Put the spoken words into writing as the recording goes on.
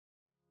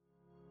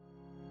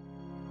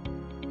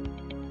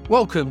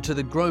Welcome to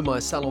the Grow My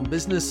Salon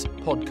Business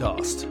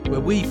podcast,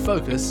 where we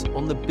focus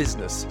on the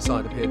business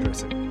side of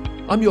hairdressing.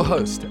 I'm your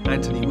host,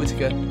 Anthony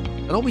Whitaker,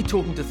 and I'll be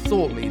talking to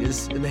thought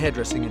leaders in the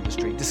hairdressing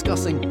industry,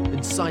 discussing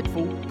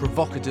insightful,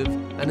 provocative,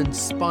 and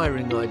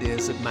inspiring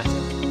ideas that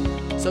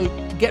matter. So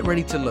get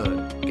ready to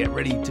learn, get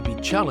ready to be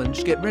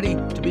challenged, get ready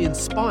to be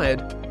inspired,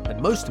 and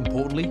most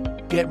importantly,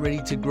 get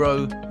ready to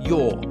grow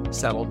your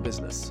salon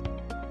business.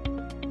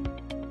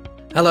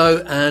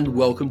 Hello and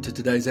welcome to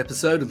today's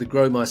episode of the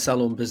Grow My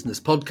Salon Business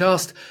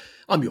podcast.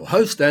 I'm your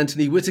host,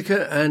 Anthony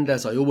Whitaker, and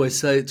as I always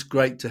say, it's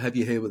great to have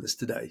you here with us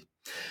today.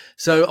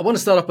 So I want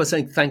to start off by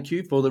saying thank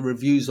you for the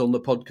reviews on the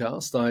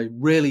podcast. I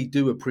really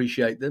do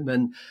appreciate them.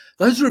 And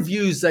those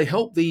reviews, they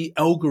help the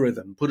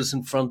algorithm put us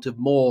in front of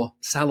more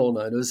salon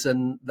owners,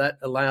 and that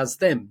allows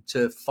them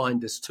to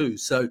find us too.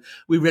 So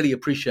we really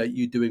appreciate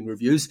you doing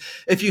reviews.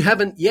 If you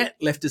haven't yet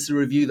left us a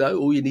review, though,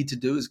 all you need to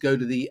do is go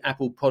to the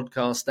Apple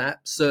Podcast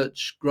app,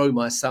 search Grow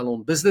My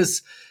Salon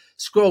Business,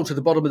 scroll to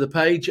the bottom of the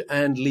page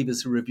and leave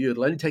us a review.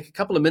 It'll only take a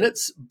couple of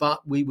minutes,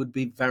 but we would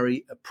be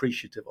very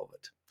appreciative of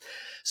it.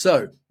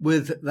 So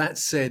with that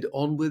said,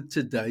 on with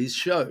today's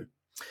show.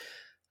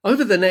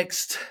 Over the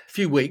next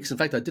few weeks, in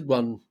fact, I did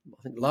one,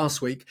 I think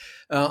last week,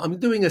 I'm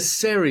doing a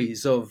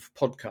series of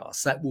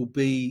podcasts that will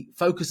be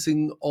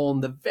focusing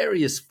on the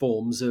various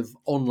forms of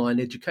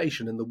online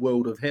education in the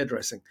world of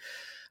hairdressing.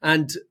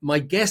 And my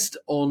guest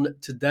on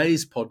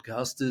today's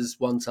podcast is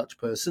one such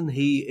person.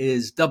 He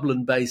is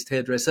Dublin-based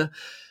hairdresser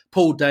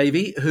Paul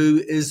Davey,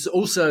 who is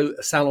also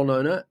a salon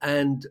owner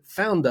and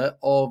founder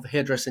of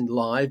Hairdressing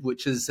Live,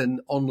 which is an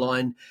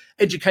online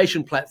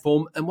education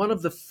platform and one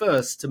of the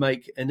first to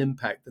make an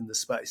impact in the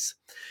space.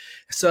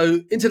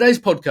 So in today's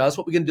podcast,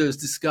 what we're going to do is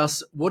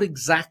discuss what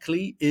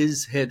exactly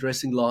is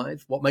Hairdressing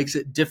Live, what makes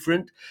it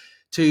different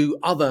to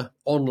other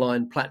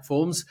online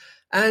platforms,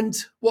 and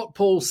what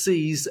Paul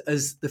sees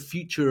as the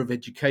future of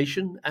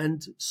education,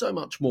 and so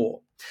much more.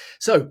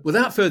 So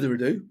without further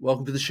ado,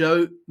 welcome to the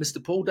show,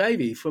 Mr. Paul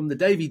Davey from the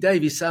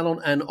Davey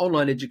Salon and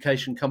online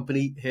education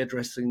company,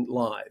 Hairdressing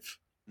Live.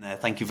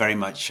 Thank you very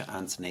much,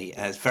 Anthony.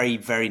 It's very,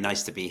 very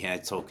nice to be here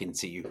talking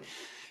to you.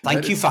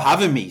 Thank you for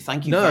having me.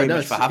 Thank you very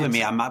much for having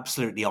me. I'm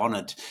absolutely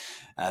honored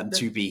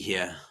to be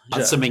here. I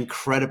had some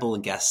incredible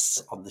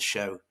guests on the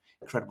show.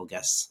 Incredible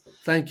guests.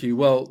 Thank you.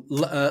 Well,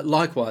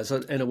 likewise,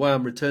 in a way,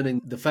 I'm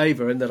returning the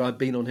favour in that I've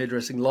been on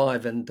Hairdressing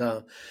Live, and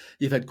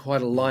you've had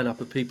quite a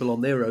lineup of people on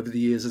there over the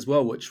years as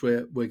well, which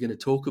we're going to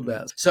talk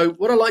about. So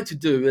what I like to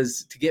do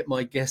is to get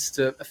my guests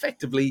to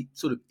effectively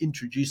sort of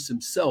introduce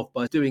themselves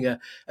by doing a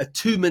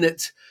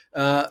 2-minute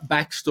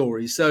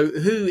backstory. So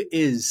who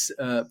is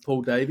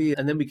Paul Davey?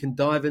 And then we can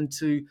dive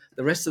into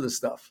the rest of the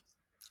stuff.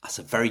 That's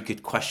a very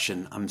good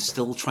question. I'm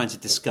still trying to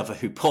discover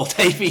who Paul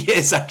Davey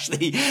is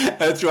actually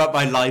throughout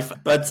my life.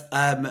 But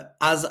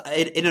as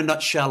in a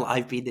nutshell,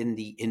 I've been in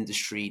the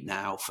industry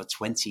now for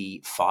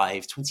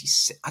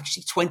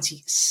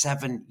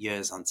 27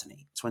 years,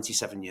 Anthony,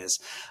 27 years.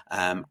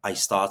 I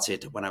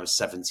started when I was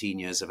 17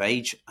 years of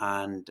age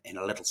and in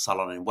a little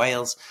salon in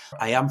Wales.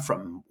 I am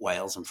from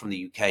Wales. I'm from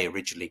the UK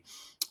originally.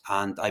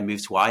 And I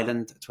moved to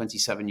Ireland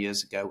 27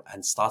 years ago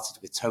and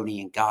started with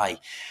Tony and Guy.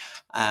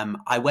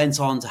 I went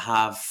on to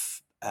have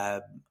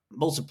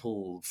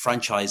multiple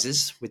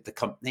franchises with the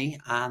company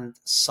and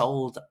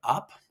sold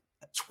up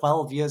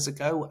 12 years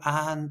ago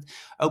and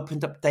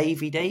opened up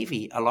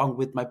Davey along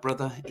with my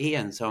brother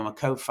Ian. So I'm a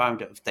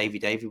co-founder of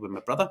Davey with my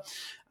brother.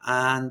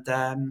 And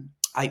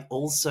I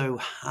also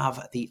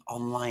have the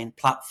online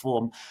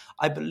platform.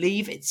 I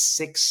believe it's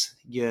 6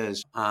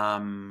 years,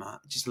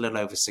 just a little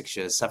over 6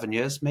 years, 7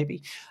 years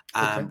maybe,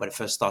 when it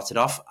first started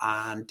off.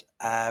 And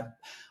I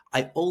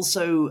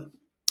also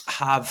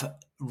have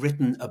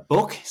written a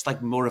book. It's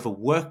like more of a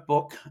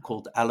workbook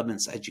called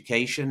Elements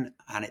Education.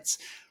 And it's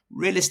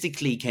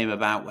realistically came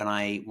about when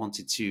I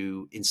wanted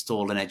to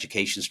install an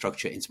education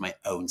structure into my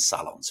own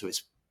salon. So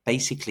it's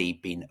basically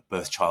been a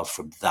birth child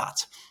from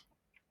that.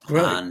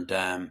 Right. And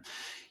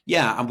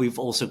and we've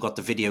also got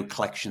the video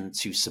collection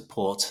to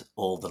support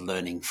all the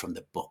learning from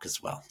the book as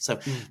well. So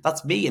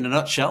that's me in a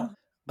nutshell.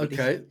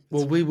 Okay,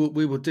 well, we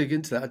will dig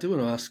into that. I do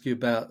want to ask you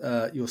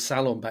about your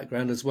salon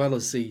background as well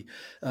as the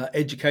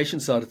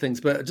education side of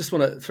things, but I just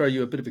want to throw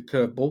you a bit of a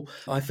curveball.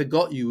 I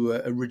forgot you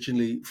were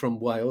originally from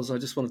Wales. I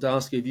just wanted to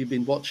ask you if you've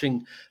been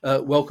watching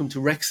Welcome to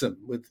Wrexham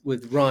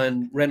with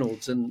Ryan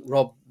Reynolds and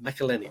Rob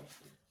McElhenney.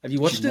 Have you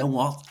watched it? You know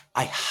what?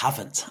 I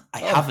haven't.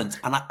 I haven't.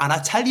 And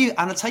I'll tell you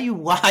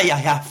why I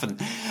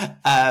haven't.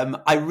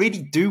 I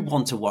really do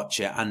want to watch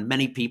it. And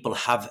many people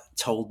have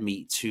told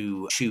me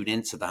to tune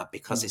into that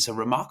because it's a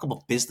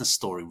remarkable business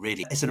story,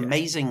 really. It's an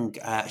amazing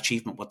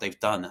achievement what they've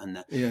done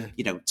and,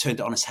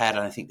 turned it on its head.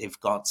 And I think they've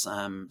got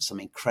some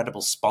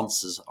incredible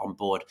sponsors on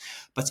board.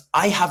 But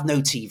I have no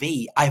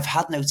TV. I've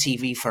had no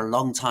TV for a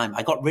long time.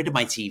 I got rid of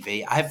my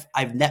TV.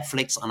 I've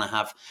Netflix and I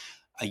have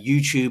a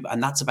YouTube,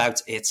 and that's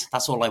about it.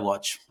 That's all I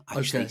watch,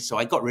 actually. Okay. So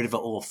I got rid of it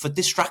all for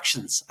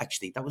distractions,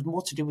 actually. That was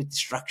more to do with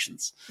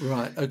distractions.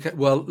 Right. Okay.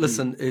 Well,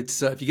 listen,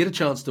 it's if you get a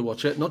chance to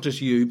watch it, not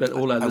just you, but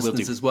all our I will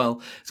listeners do. as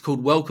well. It's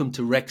called Welcome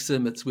to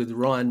Wrexham. It's with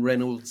Ryan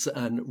Reynolds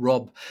and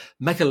Rob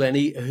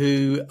McElhenney,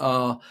 who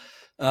are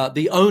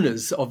the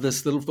owners of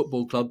this little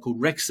football club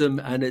called Wrexham,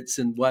 and it's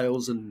in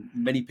Wales. And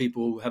many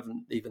people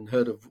haven't even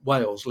heard of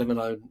Wales, let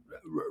alone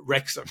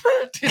Wrexham.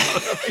 Do you know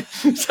what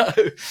I mean? So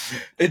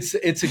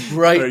it's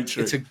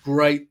a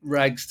great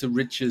rags to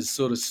riches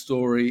sort of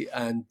story,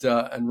 and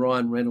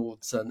Ryan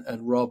Reynolds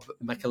and Rob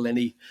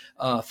McElhenney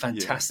are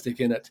fantastic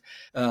in it.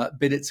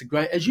 But it's a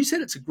great, as you said,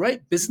 it's a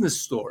great business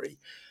story,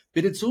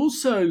 but it's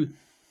also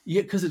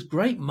because it's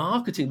great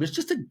marketing, but it's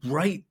just a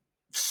great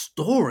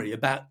story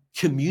about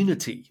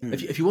community.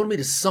 If you want me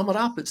to sum it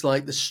up, it's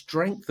like the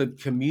strength of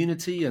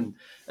community and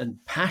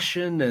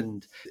passion,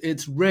 and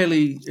it's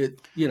really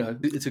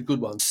it's a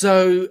good one.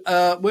 So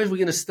where are we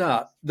going to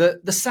start?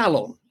 The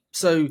salon.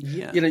 So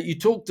you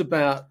talked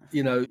about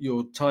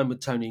your time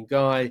with Tony and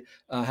Guy,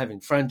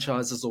 having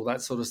franchises, all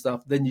that sort of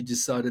stuff. Then you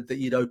decided that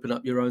you'd open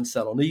up your own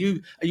salon. Are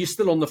you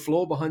still on the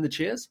floor behind the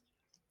chairs?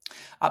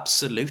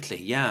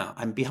 Absolutely, yeah.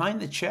 I'm behind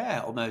the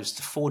chair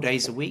almost 4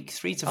 days a week,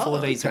 3 to 4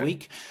 days a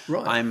week.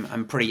 Right.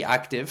 I'm pretty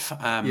active.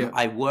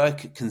 I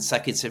work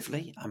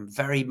consecutively. I'm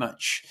very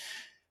much.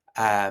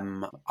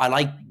 I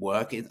like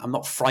work. I'm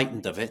not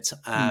frightened of it.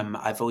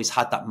 I've always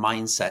had that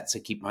mindset to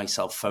keep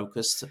myself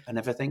focused and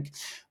everything.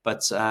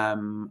 But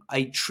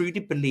I truly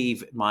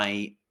believe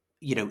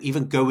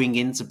even going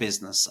into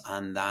business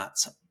and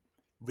that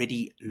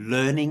really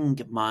learning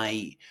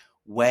my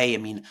way. I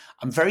mean,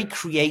 I'm very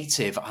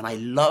creative and I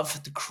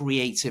love the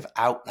creative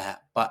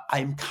outlet, but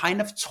I'm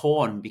kind of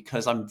torn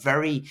because I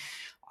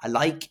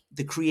like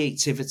the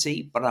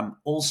creativity, but I'm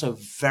also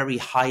very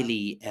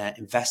highly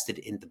invested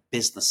in the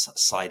business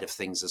side of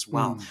things as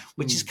well,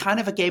 which is kind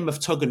of a game of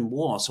tug and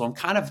war. So I'm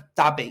kind of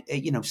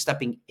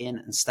stepping in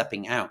and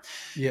stepping out.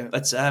 Yeah.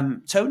 But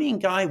Tony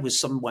and Guy was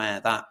somewhere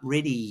that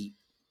really,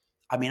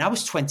 I mean, I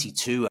was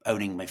 22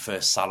 owning my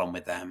first salon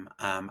with them.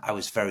 I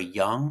was very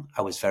young.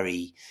 I was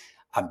very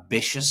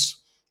ambitious.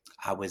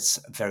 I was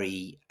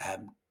very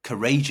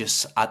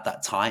courageous at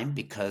that time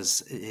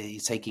because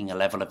you're taking a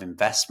level of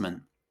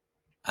investment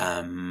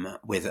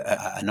with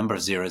a number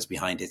of zeros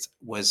behind it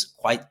was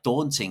quite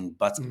daunting.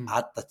 But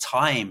at the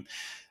time,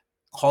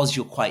 because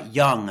you're quite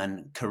young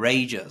and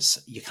courageous,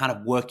 you kind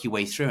of work your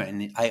way through it.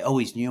 And I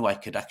always knew I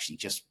could actually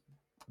just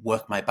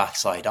work my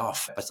backside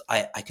off, but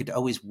I could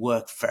always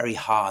work very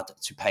hard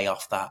to pay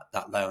off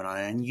that loan. And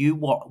I knew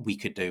what we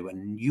could do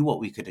and knew what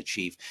we could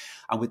achieve.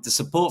 And with the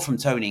support from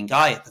Tony and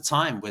Guy at the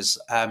time was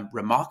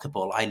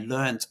remarkable. I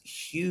learned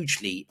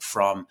hugely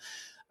from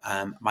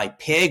my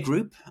peer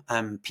group,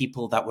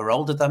 people that were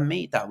older than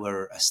me, that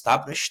were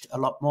established a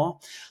lot more.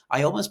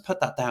 I almost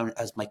put that down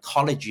as my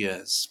college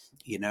years,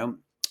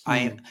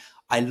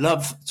 I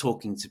love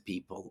talking to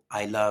people.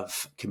 I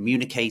love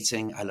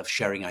communicating. I love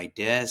sharing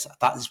ideas.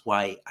 That is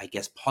why I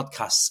guess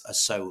podcasts are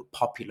so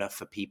popular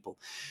for people,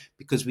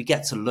 because we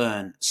get to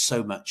learn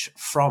so much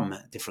from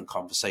different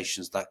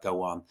conversations that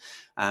go on.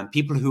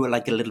 People who are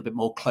like a little bit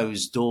more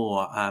closed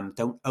door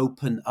don't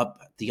open up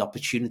the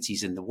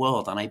opportunities in the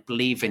world. And I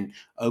believe in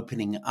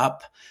opening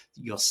up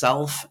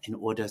yourself in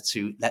order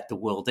to let the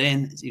world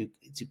in,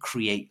 to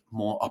create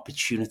more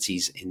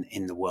opportunities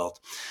in the world.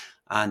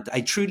 And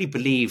I truly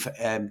believe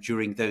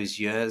during those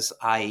years,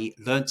 I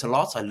learned a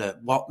lot. I learned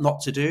what not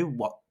to do,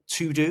 what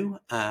to do,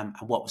 and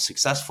what was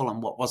successful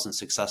and what wasn't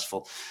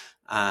successful.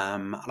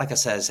 Like I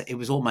said, it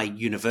was all my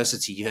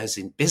university years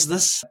in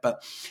business,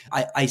 but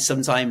I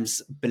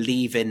sometimes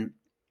believe in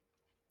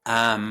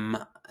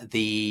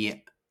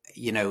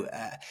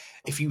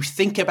if you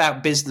think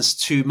about business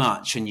too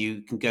much, and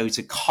you can go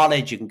to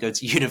college, you can go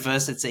to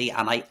university,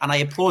 and I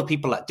applaud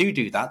people that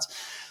do that.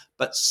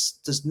 But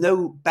there's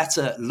no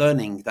better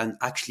learning than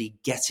actually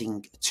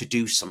getting to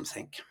do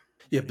something.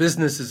 Yeah,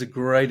 business is a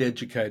great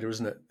educator,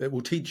 isn't it? It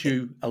will teach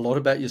you a lot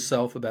about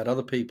yourself, about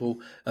other people,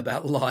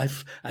 about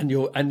life, and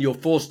you're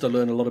forced to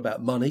learn a lot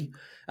about money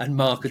and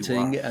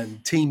marketing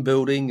and team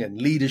building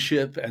and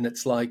leadership. And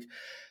it's like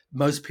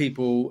most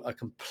people are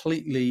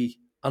completely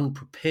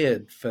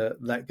unprepared for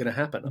that going to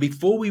happen.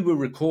 Before we were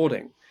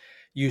recording,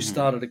 you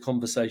started a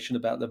conversation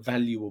about the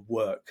value of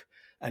work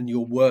and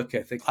your work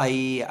ethic.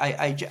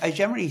 I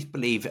generally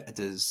believe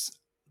there's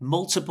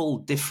multiple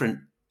different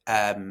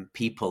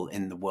people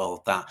in the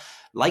world that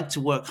like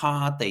to work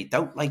hard. They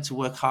don't like to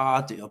work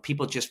hard. Or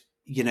people just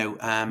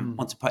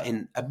want to put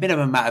in a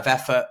minimum amount of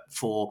effort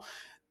for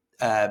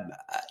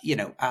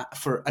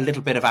for a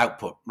little bit of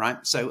output,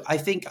 right? So I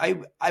think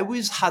I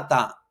always had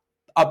that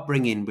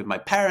upbringing with my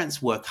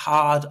parents, work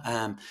hard,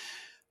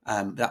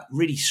 that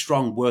really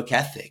strong work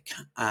ethic,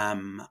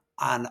 and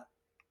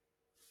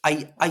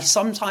I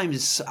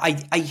sometimes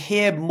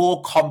hear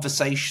more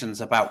conversations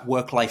about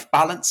work-life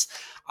balance,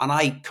 and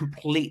I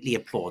completely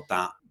applaud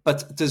that.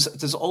 But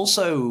there's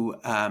also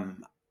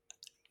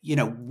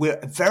we're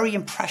very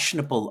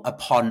impressionable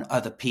upon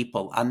other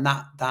people, and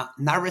that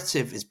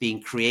narrative is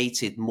being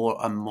created more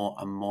and more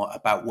and more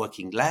about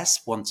working less,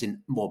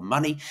 wanting more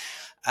money.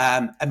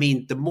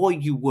 The more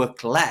you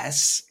work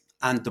less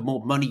and the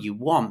more money you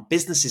want,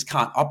 businesses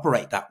can't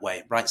operate that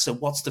way, right? So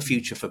what's the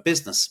future for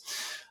business?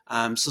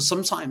 So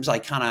sometimes I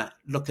kind of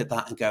look at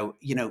that and go,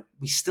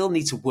 we still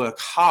need to work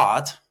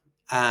hard,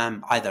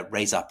 either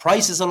raise our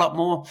prices a lot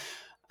more,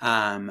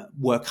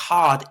 work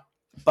hard.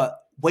 But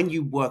when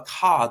you work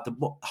hard, the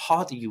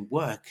harder you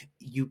work,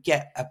 you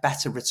get a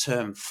better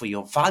return for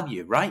your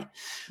value, right?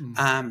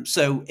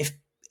 So if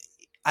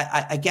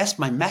I guess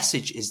my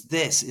message is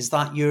this, is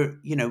that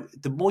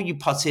the more you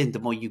put in, the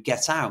more you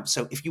get out.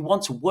 So if you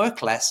want to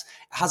work less,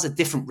 it has a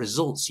different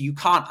result. So you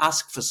can't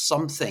ask for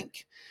something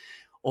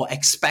or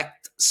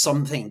expect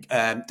something,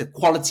 the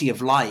quality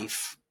of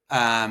life,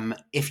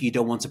 if you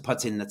don't want to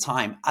put in the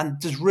time.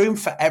 And there's room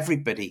for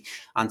everybody,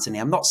 Anthony.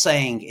 I'm not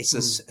saying it's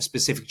a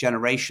specific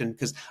generation,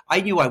 because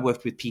I knew I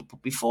worked with people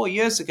before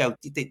years ago.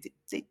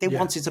 They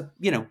wanted to,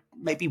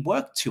 maybe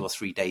work 2 or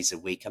 3 days a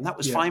week, and that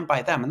was fine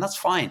by them, and that's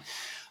fine.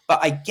 But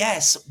I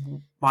guess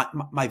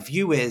my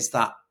view is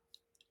that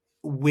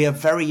we're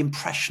very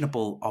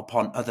impressionable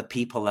upon other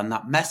people, and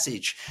that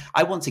message,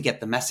 I want to get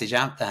the message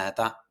out there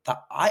that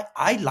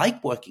I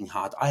like working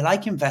hard. I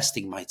like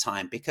investing my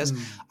time, because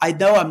I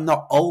know I'm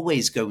not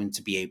always going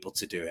to be able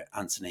to do it,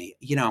 Anthony.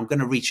 I'm going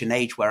to reach an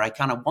age where I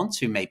kind of want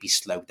to maybe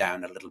slow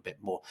down a little bit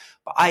more.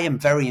 But I am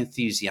very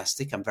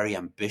enthusiastic. I'm very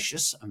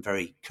ambitious. I'm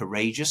very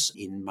courageous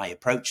in my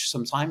approach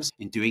sometimes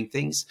in doing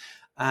things.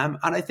 And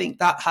I think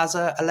that has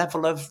a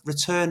level of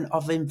return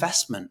of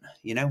investment.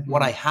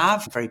 What I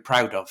have, I'm very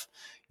proud of.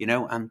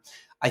 And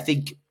I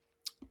think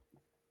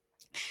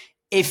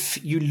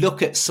if you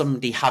look at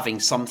somebody having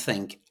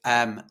something,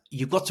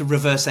 you've got to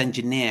reverse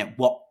engineer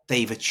what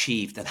they've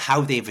achieved and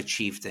how they've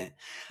achieved it.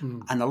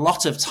 And a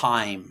lot of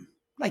time,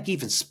 like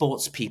even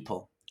sports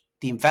people,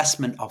 the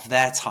investment of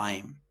their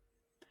time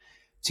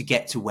to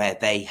get to where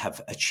they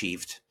have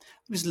achieved.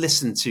 I was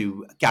listening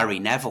to Gary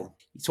Neville.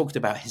 He talked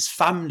about his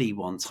family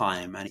one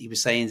time, and he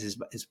was saying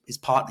his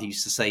partner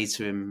used to say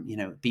to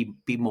him,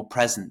 be more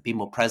present, be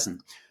more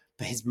present.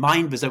 But his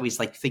mind was always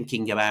like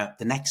thinking about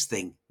the next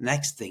thing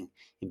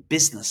in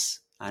business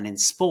and in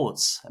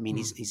sports.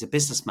 He's a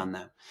businessman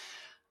now.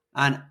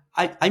 And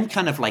I'm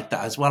kind of like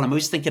that as well. I'm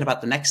always thinking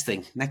about the next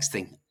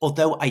thing.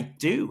 Although I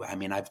do. I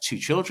have 2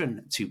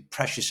 children, 2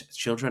 precious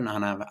children,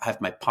 and I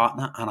have my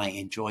partner, and I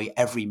enjoy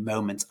every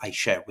moment I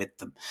share with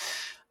them.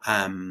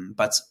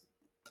 But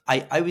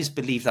I always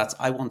believe that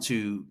I want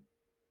to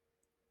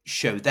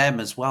show them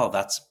as well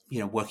that,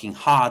 working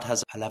hard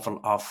has a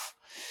level of,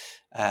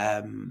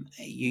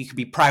 you can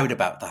be proud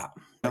about that.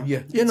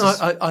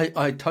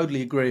 I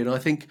totally agree. And I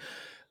think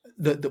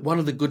that one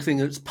of the good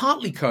things, it's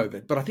partly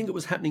COVID, but I think it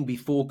was happening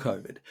before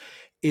COVID,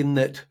 in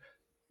that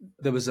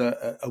there was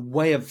a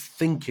way of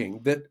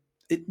thinking that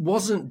it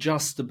wasn't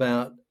just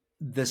about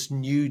this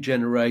new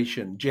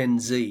generation, Gen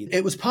Z.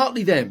 It was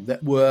partly them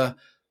that were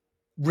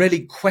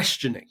really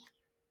questioning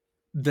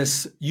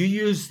this. You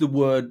use the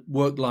word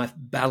work-life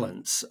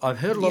balance. I've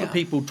heard a lot of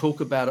people talk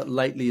about it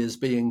lately as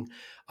being,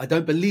 I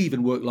don't believe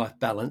in work-life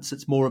balance.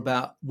 It's more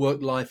about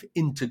work-life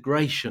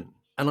integration.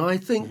 And I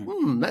think,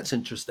 that's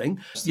interesting,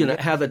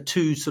 how the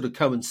two sort of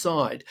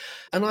coincide.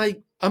 And I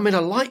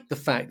like the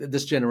fact that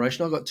this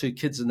generation, I've got 2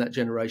 kids in that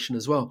generation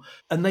as well,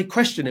 and they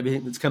question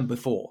everything that's come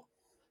before.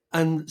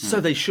 And so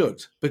they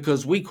should,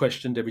 because we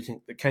questioned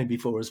everything that came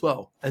before as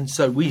well. And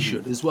so we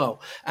should as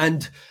well.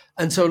 And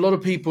so a lot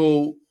of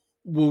people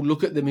will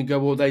look at them and go,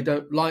 well, they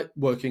don't like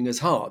working as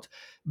hard.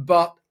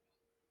 But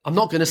I'm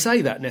not going to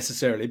say that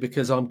necessarily,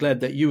 because I'm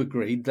glad that you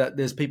agreed that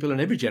there's people in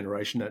every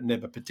generation that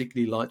never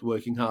particularly liked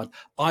working hard.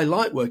 I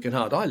like working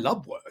hard. I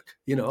love work.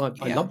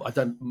 I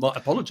don't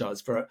apologize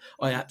for it.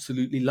 I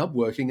absolutely love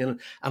working, and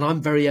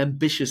I'm very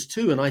ambitious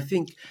too. And I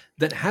think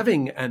that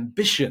having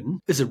ambition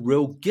is a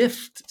real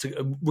gift,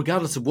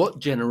 regardless of what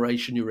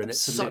generation you're in.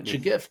 Absolutely. It's such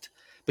a gift,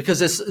 because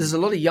there's a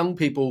lot of young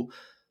people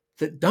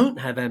that don't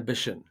have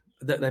ambition,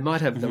 that they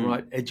might have the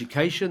right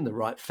education, the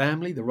right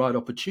family, the right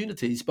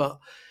opportunities, but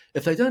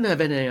if they don't have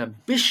any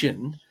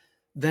ambition,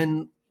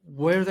 then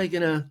how are they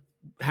going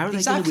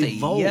to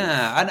evolve?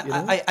 Yeah.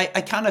 And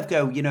I kind of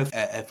go,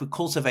 if we're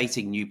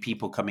cultivating new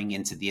people coming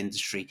into the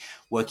industry,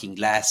 working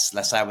less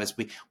hours,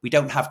 we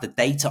don't have the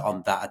data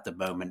on that at the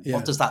moment. Yeah.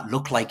 What does that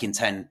look like in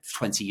 10,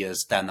 20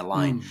 years down the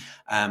line,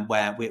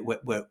 where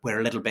we're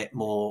a little bit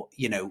more,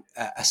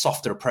 a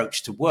softer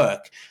approach to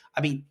work?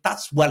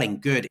 That's well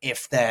and good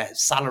if their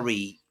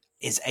salary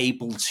is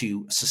able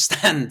to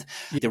sustain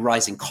the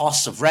rising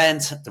costs of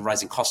rent, the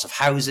rising costs of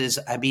houses.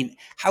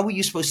 How are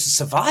you supposed to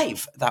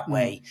survive that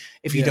way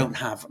if you don't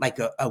have like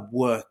a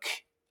work,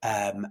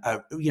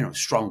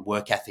 strong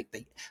work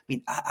ethic?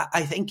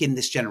 I think in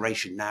this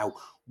generation now,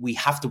 we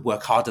have to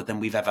work harder than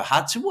we've ever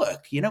had to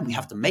work. We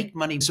have to make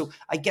money. So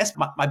I guess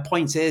my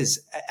point is,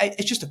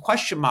 it's just a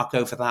question mark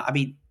over that.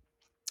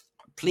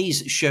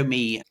 please show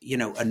me,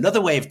 another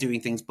way of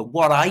doing things. But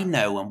what I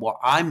know and what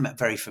I'm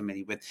very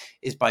familiar with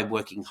is by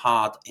working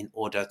hard in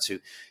order to,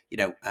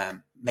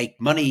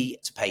 make money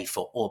to pay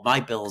for all my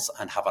bills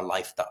and have a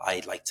life that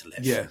I like to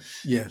live. Yeah.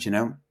 Yeah.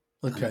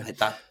 Okay. And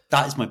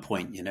that is my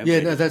point, Yeah,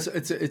 really. no,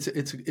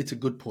 it's a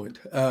good point.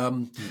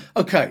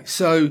 Okay,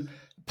 so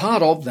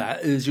part of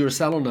that is you're a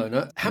salon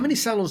owner. How many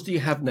salons do you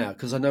have now?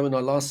 Because I know when I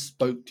last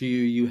spoke to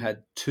you, you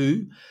had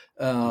two,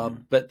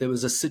 but there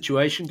was a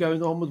situation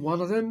going on with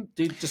one of them.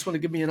 Do you just want to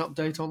give me an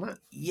update on that?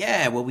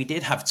 Yeah, well, we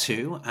did have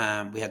two.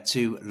 We had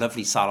two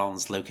lovely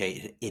salons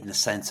located in the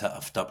centre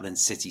of Dublin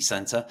city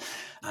centre,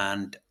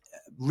 and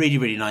really,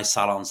 really nice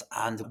salons.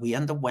 And we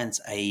underwent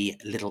a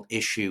little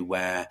issue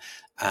where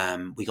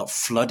we got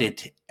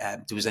flooded.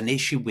 There was an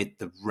issue with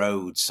the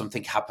road.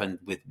 Something happened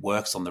with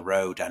works on the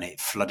road, and it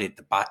flooded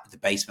the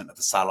basement of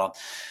the salon.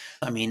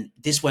 I mean,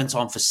 this went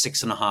on for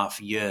 6.5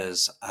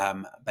 years.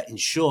 But in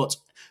short,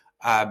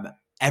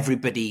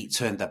 everybody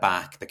turned their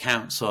back. The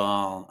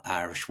council,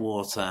 Irish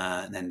Water,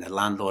 and then the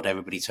landlord,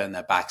 everybody turned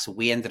their back. So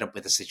we ended up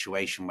with a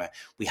situation where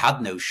we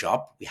had no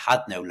shop, we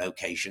had no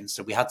location.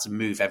 So we had to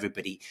move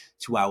everybody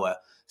to our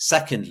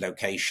second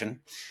location.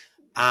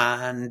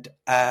 And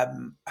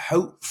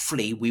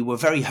hopefully, we were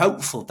very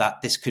hopeful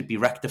that this could be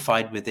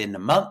rectified within a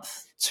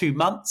month, 2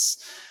 months.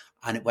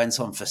 And it went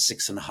on for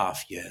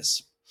 6.5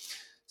 years.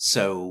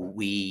 So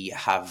we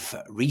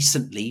have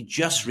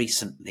just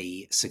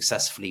recently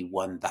successfully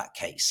won that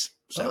case.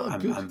 So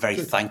I'm very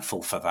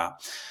thankful for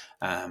that.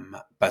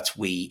 But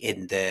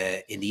in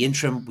the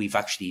interim, we've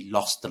actually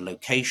lost the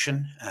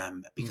location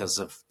because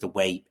of the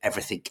way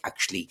everything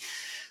actually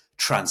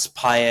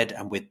transpired,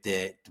 and with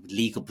the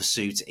legal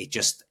pursuit,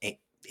 it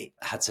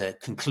had to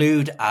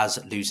conclude as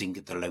losing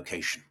the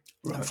location,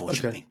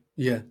 unfortunately.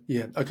 Okay.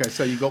 Yeah. Okay,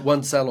 so you've got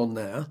one salon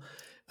now.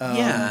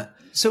 Yeah.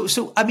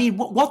 So I mean,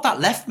 what that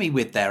left me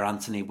with there,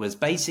 Anthony, was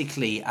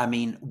basically, I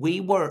mean,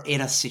 we were in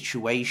a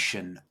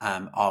situation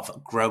of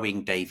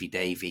growing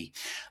Davey.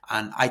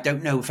 And I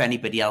don't know if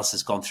anybody else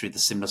has gone through the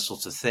similar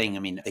sort of thing.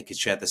 I mean, they could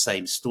share the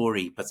same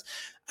story, but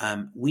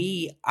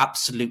we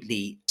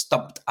absolutely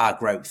stopped our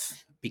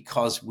growth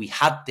because we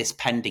had this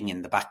pending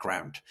in the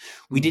background.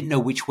 We didn't know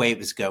which way it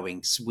was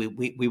going. So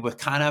we were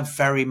kind of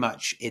very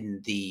much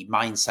in the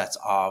mindset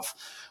of,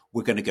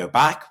 we're going to go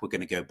back,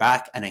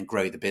 and then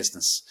grow the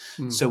business.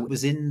 So it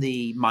was in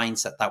the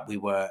mindset that we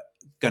were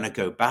going to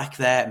go back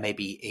there,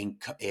 maybe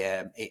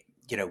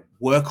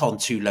work on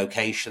 2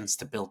 locations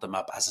to build them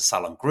up as a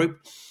salon group.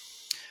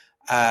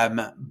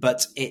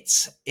 But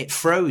it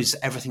froze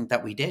everything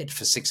that we did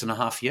for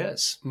 6.5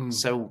 years.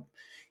 So,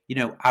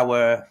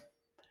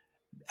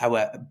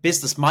 our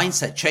business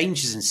mindset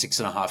changes in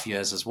 6.5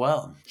 years as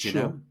well. Do you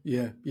know?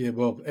 Yeah.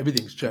 Well,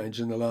 everything's changed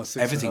in the last 6.5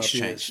 years. Everything's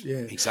changed. Yeah,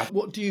 exactly.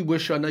 What do you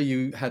wish? I know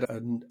you had a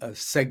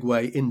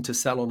segue into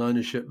salon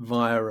ownership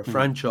via a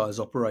franchise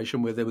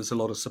operation where there was a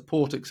lot of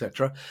support,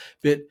 etc.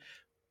 But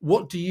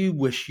what do you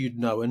wish you'd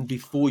known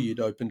before you'd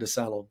opened a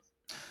salon?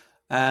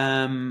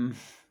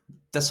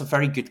 That's a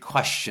very good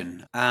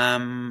question.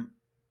 I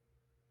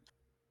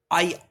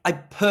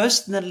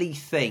personally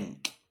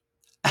think.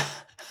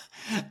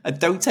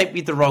 Don't take me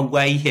the wrong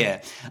way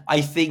here.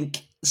 I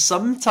think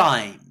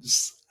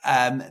sometimes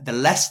the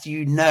less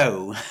you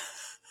know,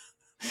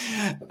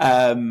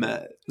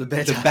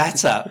 the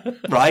better,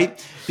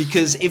 right?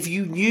 Because if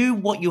you knew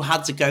what you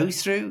had to go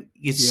through,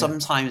 you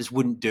sometimes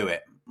wouldn't do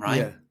it,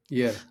 right?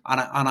 Yeah. And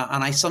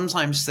I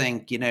sometimes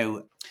think,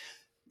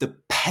 the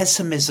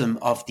pessimism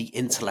of the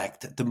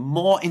intellect, the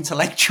more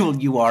intellectual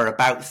you are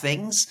about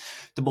things,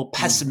 the more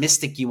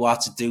pessimistic you are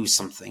to do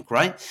something,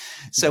 right?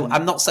 So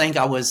I'm not saying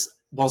I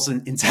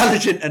wasn't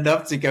intelligent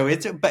enough to go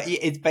into it, but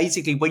it's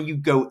basically when you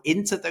go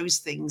into those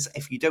things,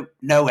 if you don't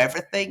know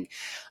everything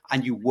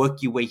and you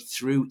work your way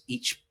through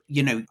each,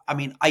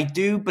 I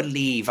do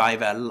believe I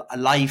have a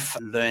life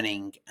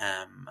learning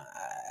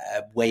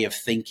way of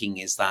thinking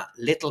is that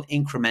little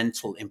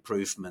incremental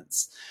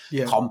improvements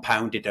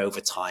compounded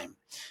over time.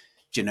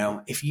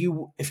 If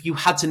you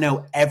had to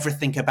know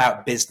everything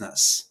about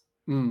business,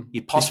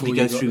 you'd possibly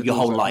go through your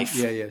whole life.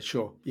 Yeah,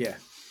 sure. Yeah.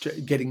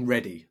 Getting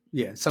ready.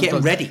 Yeah.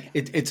 Sometimes getting ready.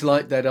 It's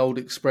like that old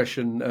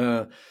expression,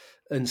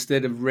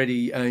 instead of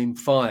ready, aim,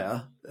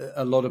 fire.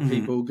 A lot of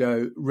people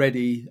go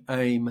ready,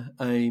 aim,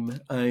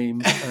 and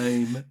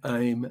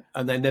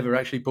they never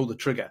actually pull the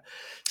trigger.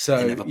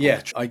 So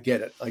I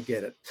get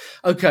it.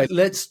 Okay,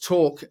 let's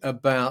talk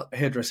about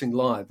Hairdressing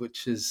Live,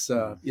 which is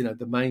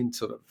the main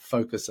sort of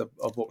focus of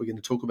what we're going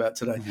to talk about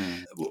today.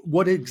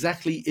 What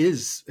exactly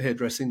is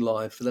Hairdressing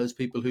Live for those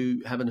people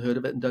who haven't heard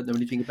of it and don't know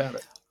anything about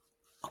it?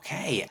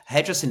 Okay,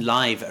 Hairdressing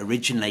Live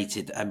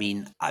originated.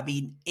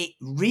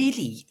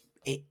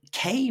 It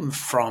came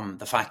from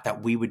the fact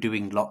that we were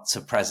doing lots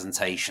of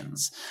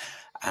presentations,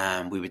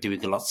 we were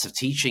doing lots of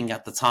teaching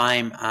at the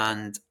time,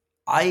 and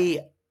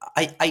I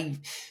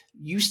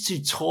used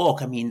to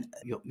talk. I mean,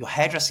 your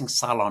hairdressing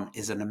salon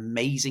is an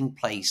amazing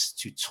place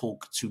to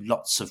talk to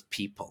lots of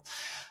people.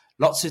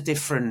 Lots of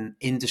different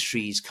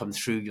industries come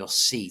through your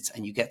seat,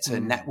 and you get to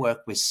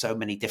network with so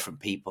many different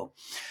people.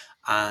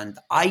 And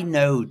I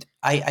knew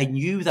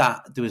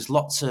that there was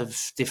lots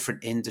of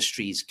different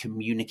industries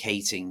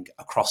communicating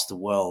across the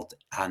world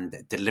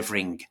and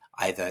delivering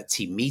either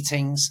team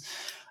meetings.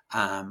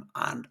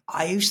 And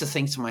I used to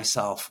think to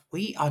myself,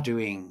 we are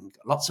doing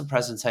lots of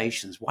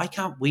presentations. Why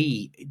can't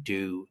we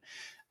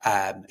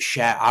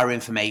share our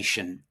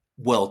information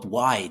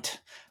worldwide?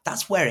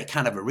 That's where it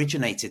kind of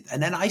originated.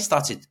 And then I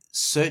started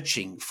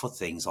searching for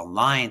things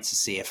online to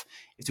see if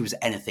there was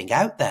anything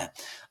out there.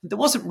 There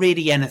wasn't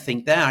really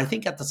anything there. I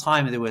think at the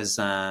time there was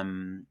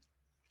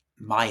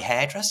My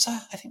Hairdresser.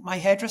 I think My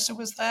Hairdresser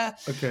was there,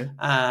 Okay.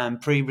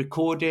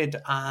 pre-recorded,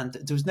 and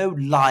there was no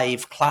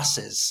live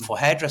classes for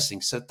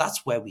hairdressing. So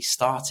that's where we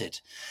started.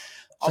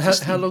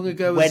 So how long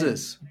ago was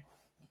this?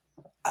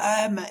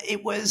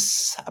 It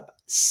was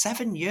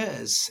 7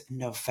 years in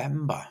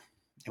November.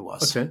 It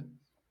was. Okay.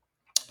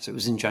 So it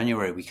was in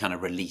January we kind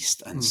of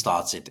released and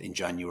started in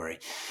January.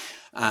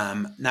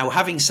 Now,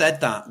 having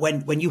said that,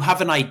 when you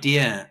have an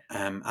idea,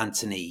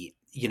 Anthony,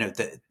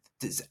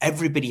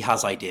 everybody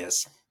has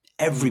ideas.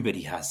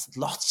 Everybody has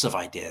lots of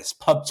ideas,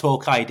 pub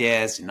talk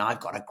ideas.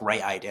 I've got a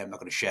great idea. I'm not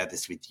going to share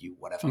this with you,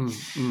 whatever.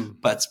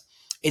 But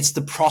it's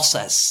the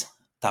process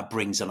that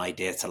brings an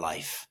idea to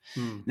life.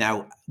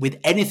 Now, with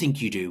anything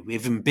you do,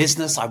 even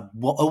business, I've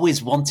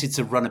always wanted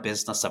to run a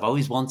business. I've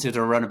always wanted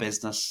to run a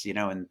business,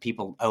 and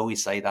people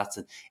always say that.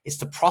 And it's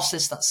the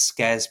process that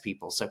scares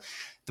people. So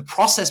the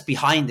process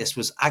behind this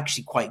was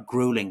actually quite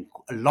grueling.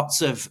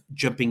 Lots of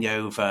jumping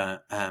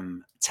over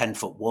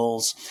 10-foot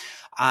walls.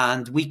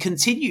 And we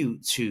continue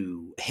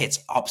to hit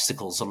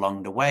obstacles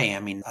along the way.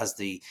 I mean, as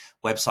the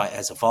website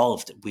has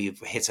evolved, we've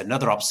hit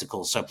another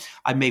obstacle. So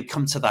I may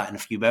come to that in a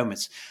few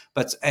moments.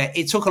 But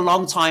it took a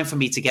long time for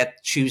me to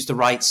choose the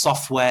right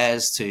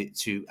softwares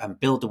to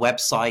build the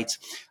website.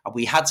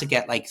 We had to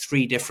get like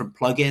 3 different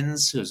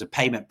plugins. There was a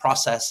payment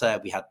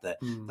processor. We had the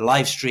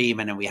live stream,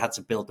 and then we had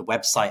to build the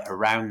website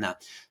around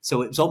that.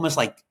 So it was almost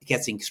like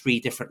getting 3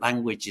 different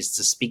languages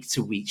to speak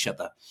to each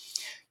other.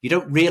 You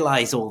don't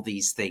realize all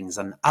these things.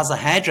 And as a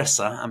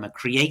hairdresser, I'm a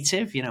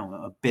creative,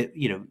 a bit,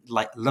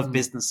 love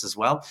business as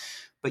well.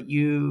 But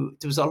there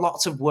was a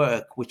lot of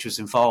work which was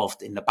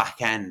involved in the back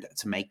end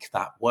to make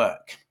that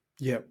work.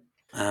 Yeah.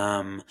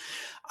 And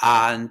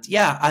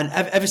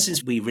ever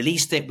since we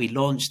released it, we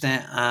launched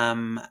it,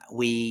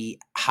 we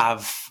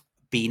have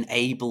been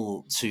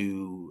able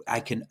to,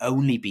 I can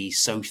only be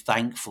so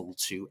thankful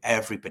to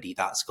everybody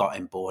that's got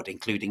on board,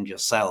 including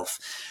yourself,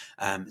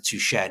 to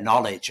share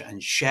knowledge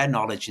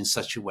in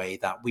such a way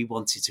that we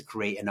wanted to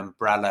create an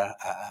umbrella,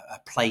 a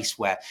place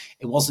where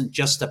it wasn't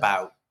just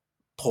about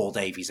Paul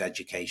Davey's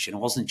education. It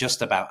wasn't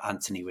just about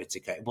Anthony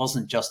Whitaker. It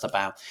wasn't just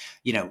about,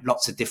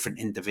 lots of different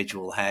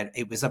individual hair.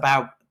 It was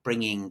about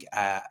bringing,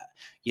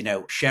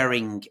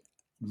 sharing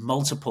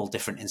multiple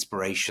different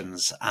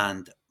inspirations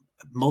and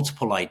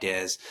multiple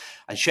ideas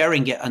and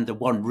sharing it under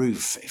one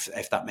roof,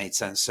 if that made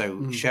sense.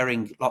 So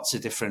sharing lots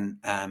of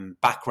different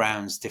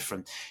backgrounds,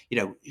 different,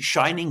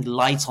 shining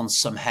light on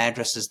some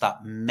hairdressers that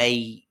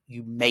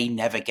you may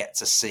never get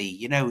to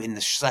see, in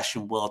the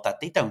session world, that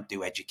they don't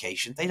do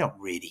education. They don't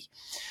really,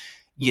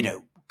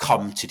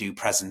 come to do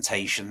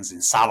presentations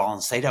in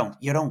salons.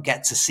 You don't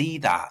get to see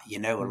that,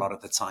 a lot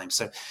of the time.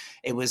 So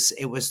it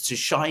was to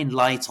shine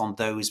light on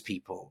those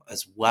people,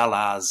 as well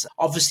as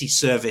obviously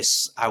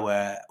service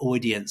our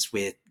audience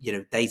with,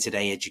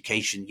 day-to-day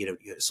education, your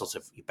sort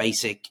of your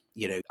basic,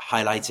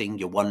 highlighting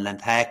your one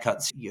length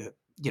haircuts, your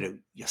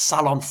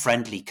salon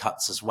friendly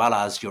cuts, as well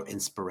as your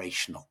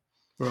inspirational.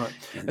 Right.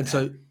 And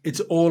so it's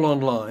all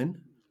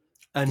online,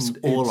 and it's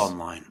all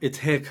online. It's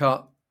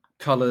haircut,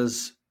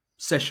 colors,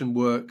 session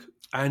work,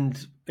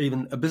 and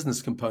even a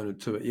business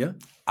component to it, yeah?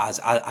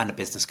 And a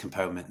business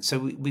component. So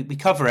we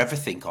cover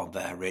everything on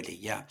there, really,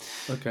 yeah.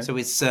 Okay. So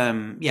it's,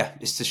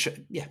 it's to show,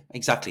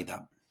 exactly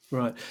that.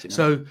 Right.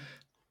 So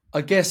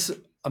I guess,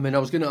 I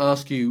was going to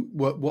ask you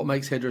what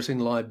makes Hairdressing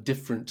Live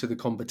different to the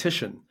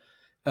competition.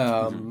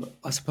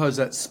 I suppose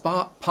that's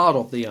part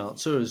of the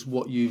answer is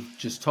what you've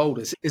just told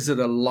us. Is it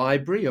a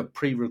library of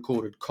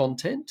pre-recorded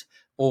content,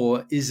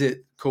 or is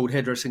it called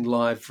Hairdressing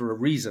Live for a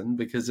reason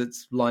because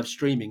it's live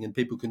streaming and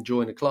people can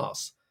join a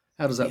class?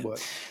 How does that work?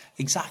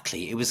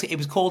 Exactly. It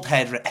was called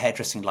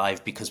Hairdressing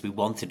Live because we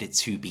wanted it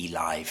to be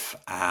live.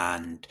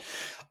 And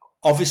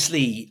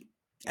obviously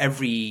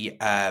every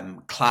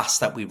class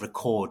that we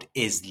record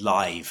is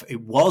live.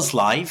 It was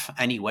live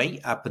anyway,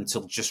 up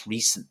until just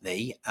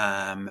recently.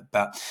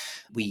 But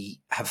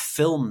we have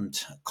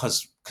filmed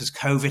because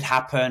COVID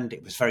happened.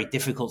 It was very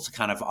difficult to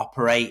kind of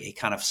operate. It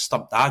kind of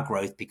stopped our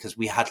growth because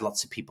we had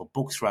lots of people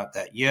booked throughout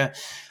that year,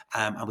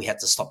 and we had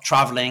to stop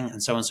traveling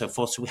and so on and so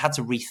forth. So we had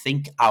to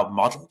rethink our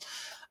model.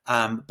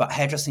 But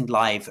Hairdressing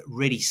Live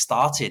really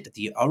started,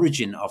 the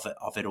origin of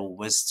it all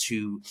was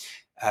to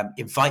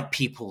invite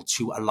people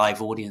to a live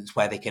audience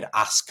where they could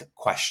ask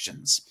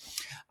questions.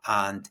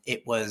 And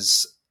it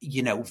was,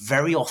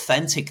 very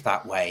authentic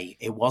that way.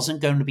 It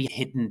wasn't going to be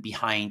hidden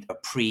behind a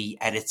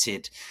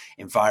pre-edited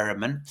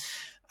environment.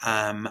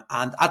 And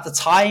at the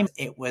time,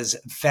 it was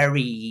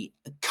very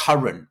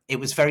current. It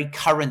was very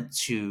current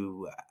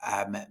to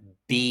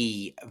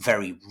be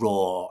very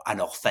raw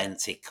and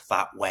authentic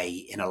that way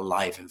in a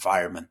live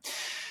environment.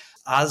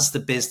 As the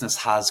business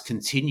has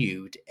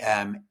continued,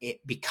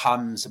 it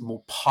becomes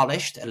more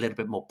polished, a little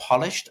bit more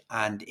polished,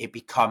 and it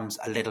becomes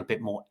a little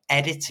bit more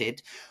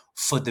edited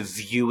for the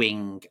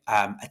viewing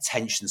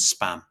attention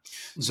span.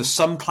 Mm-hmm. So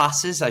some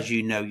classes, as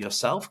you know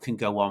yourself, can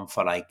go on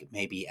for like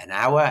maybe an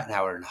hour and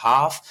a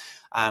half.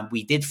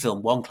 We did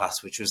film one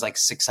class, which was like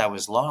 6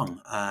 hours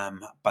long,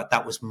 but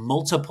that was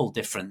multiple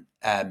different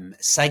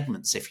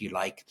segments, if you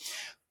like.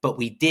 But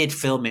we did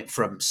film it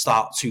from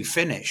start to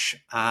finish,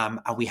 and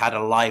we had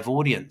a live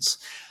audience.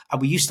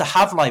 And we used to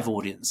have live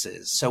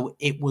audiences, so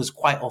it was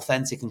quite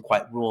authentic and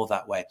quite raw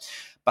that way.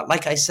 But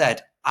like I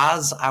said,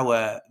 as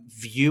our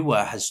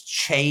viewer has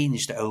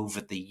changed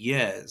over the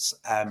years,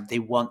 they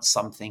want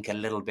something a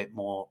little bit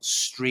more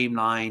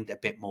streamlined, a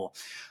bit more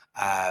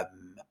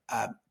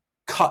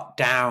cut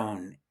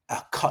down,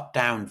 a cut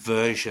down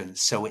version,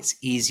 so it's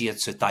easier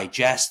to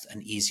digest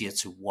and easier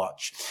to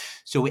watch.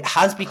 So it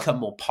has become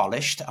more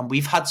polished, and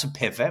we've had to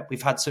pivot,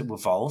 we've had to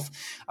evolve,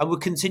 and we're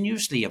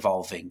continuously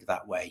evolving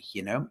that way,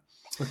 you know.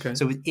 Okay.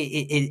 So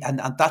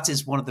and that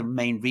is one of the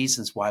main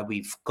reasons why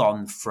we've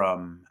gone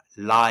from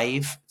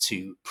live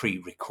to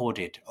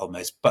pre-recorded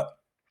almost, but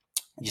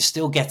you're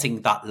still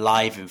getting that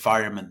live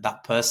environment.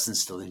 That person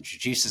still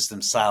introduces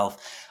themselves,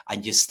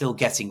 and you're still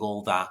getting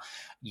all that,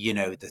 you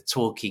know, the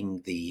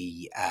talking,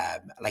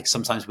 like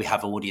sometimes we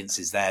have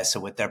audiences there. So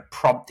when they're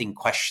prompting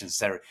questions,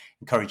 they're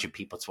encouraging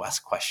people to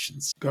ask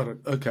questions. Got it.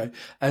 Okay.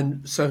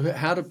 And so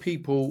how do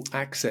people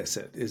access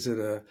it? Is it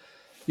a,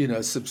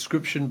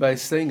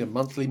 subscription-based thing, a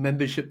monthly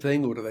membership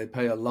thing, or do they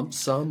pay a lump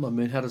sum? I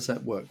mean, how does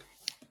that work?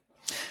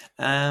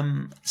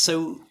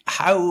 So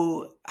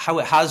how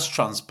it has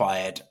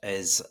transpired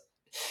is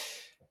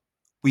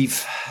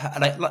we've,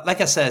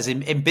 like I said,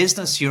 in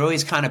business, you're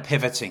always kind of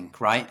pivoting,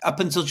 right? Up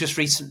until just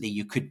recently,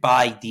 you could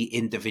buy the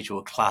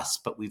individual class,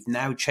 but we've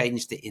now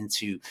changed it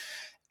into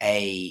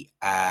a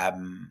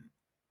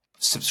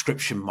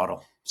subscription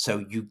model.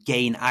 So you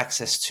gain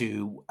access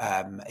to,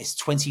 it's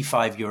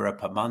 €25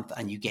 per month,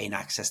 and you gain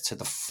access to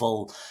the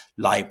full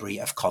library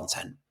of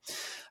content.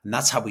 And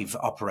that's how we've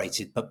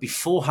operated. But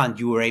beforehand,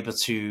 you were able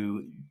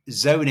to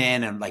zone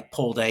in, and like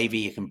Paul Davey,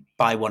 you can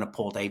buy one of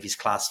Paul Davey's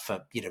class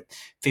for,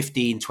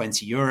 €15,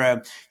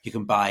 €20. You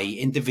can buy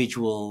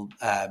individual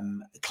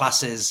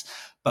classes.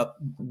 But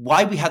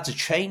why we had to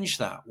change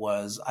that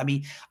was,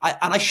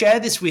 I share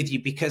this with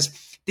you because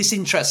this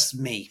interests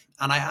me,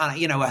 and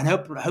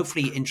and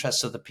hopefully it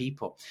interests other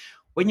people.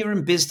 When you're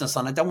in business,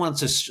 and I don't want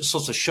to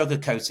sort of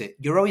sugarcoat it,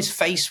 you're always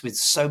faced with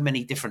so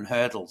many different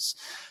hurdles.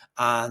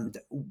 And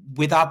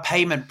with our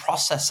payment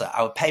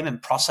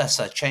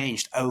processor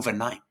changed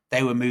overnight.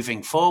 They were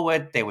moving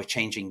forward. They were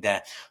changing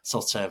their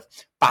sort of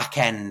back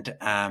end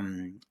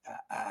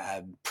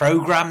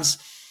programs,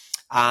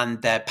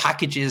 and their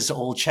packages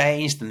all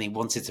changed, and they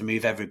wanted to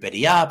move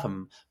everybody up.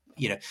 And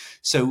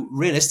so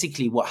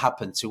realistically, what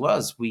happened to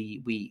us?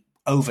 We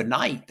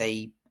overnight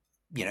they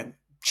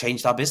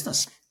changed our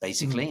business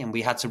basically, and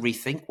we had to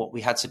rethink what we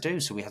had to do.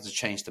 So we had to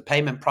change the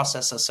payment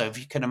processor. So if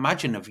you can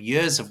imagine, of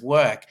years of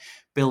work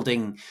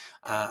building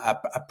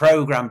a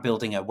program,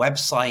 building a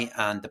website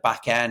and the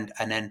back end,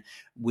 and then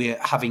we're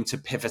having to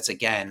pivot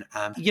again.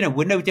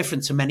 We're no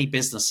different to many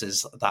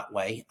businesses that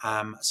way.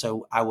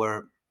 So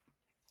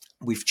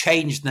we've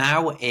changed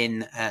now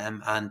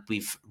and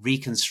we've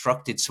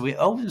reconstructed. So we're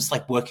almost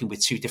like working with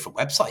two different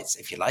websites,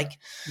 if you like.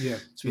 Yeah.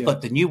 So we've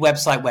got the new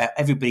website where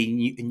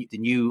everybody,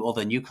 all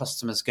the new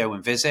customers go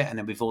and visit. And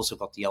then we've also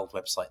got the old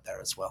website there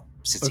as well,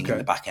 sitting in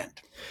the back end.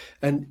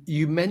 And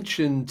you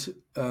mentioned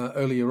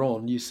earlier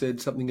on, you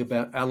said something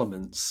about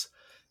elements.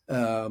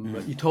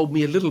 You told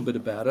me a little bit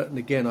about it. And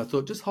again, I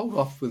thought just hold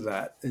off with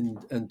that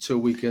until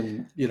we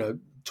can,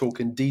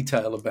 talk in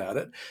detail about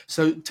it.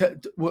 So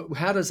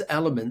how does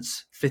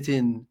elements fit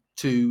in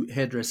to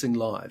Hairdressing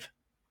Live?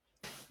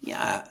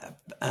 Yeah,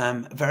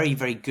 very,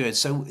 very good.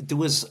 So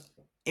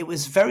it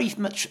was very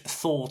much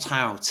thought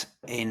out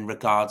in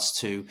regards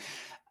to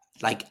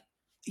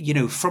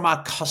from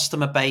our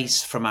customer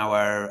base, from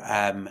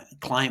our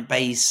client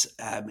base,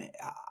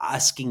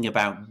 asking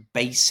about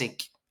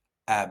basic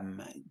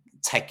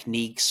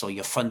techniques or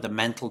your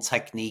fundamental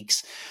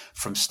techniques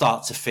from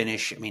start to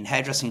finish.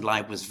 Hairdressing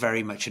Live was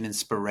very much an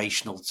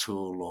inspirational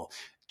tool or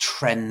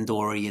trend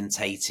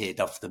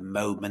orientated of the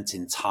moment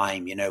in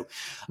time.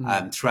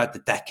 Throughout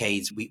the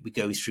decades, we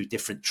go through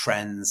different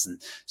trends. And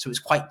so it's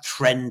quite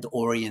trend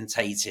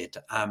orientated,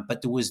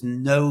 but there was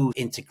no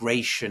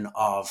integration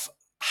of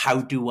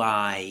how do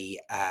I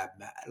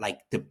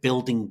the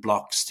building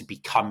blocks to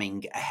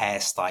becoming a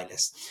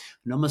hairstylist.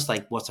 And almost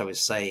like what I was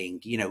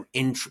saying,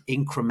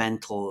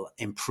 incremental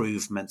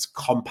improvements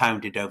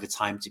compounded over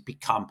time to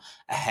become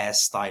a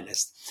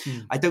hairstylist.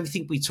 I don't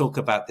think we talk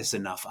about this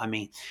enough.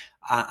 When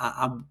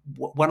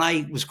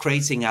I was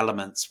creating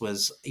Elements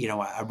was,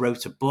 I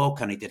wrote a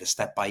book and I did a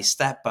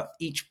step-by-step, but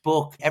each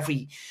book,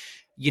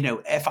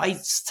 if I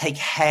take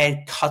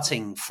hair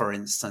cutting, for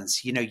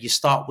instance, you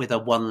start with a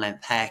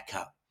one-length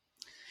haircut.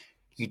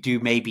 You do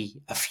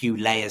maybe a few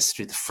layers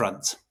through the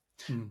front.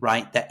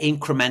 right? They're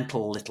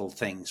incremental little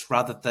things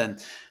rather than,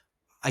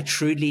 I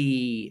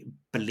truly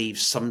believe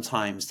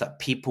sometimes that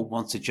people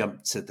want to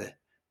jump to the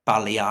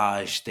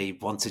balayage. They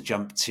want to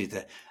jump to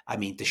the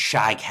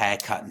shag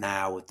haircut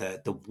now,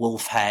 the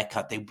wolf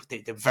haircut.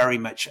 They're very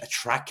much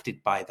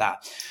attracted by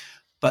that.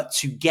 But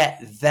to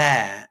get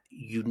there,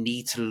 you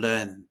need to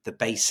learn the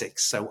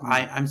basics. So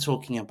I'm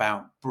talking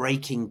about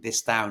breaking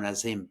this down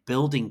as in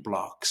building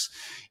blocks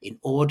in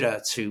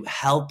order to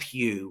help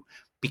you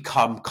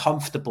become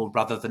comfortable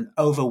rather than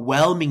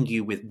overwhelming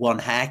you with one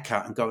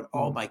haircut and going,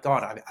 oh my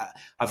God,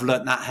 I've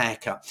learned that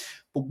haircut.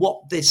 But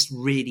what this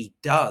really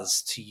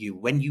does to you,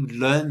 when you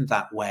learn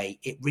that way,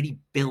 it really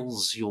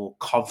builds your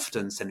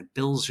confidence and it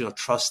builds your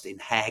trust in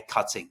hair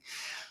cutting.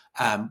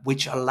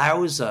 Which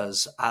allows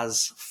us,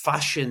 as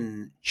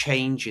fashion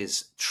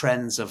changes,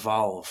 trends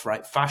evolve,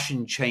 right?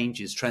 Fashion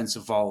changes, trends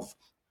evolve.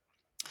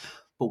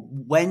 But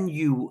when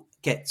you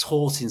get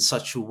taught in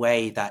such a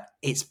way that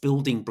it's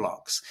building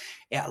blocks,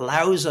 it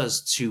allows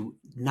us to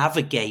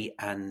navigate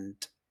and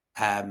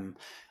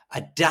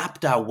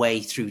adapt our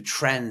way through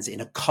trends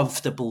in a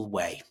comfortable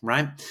way,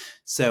 right?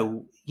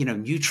 So,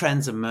 new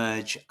trends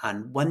emerge.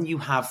 And when you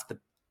have the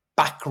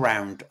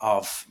background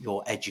of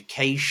your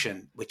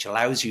education, which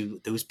allows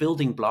you those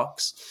building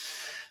blocks,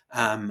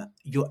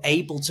 you're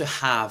able to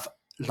have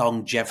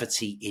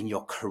longevity in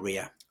your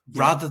career.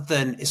 Rather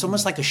than, it's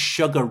almost like a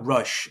sugar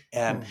rush,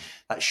 that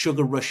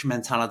sugar rush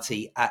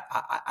mentality.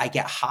 I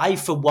get high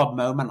for one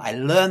moment. I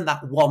learn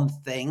that one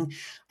thing.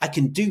 I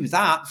can do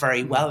that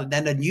very well. And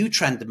then a new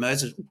trend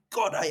emerges.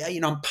 God,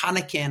 I'm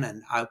panicking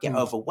and I get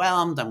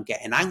overwhelmed. I'm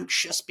getting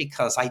anxious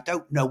because I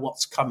don't know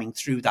what's coming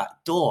through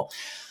that door.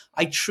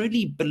 I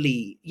truly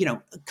believe,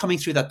 coming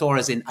through that door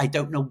as in, I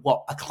don't know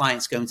what a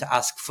client's going to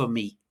ask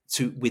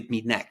with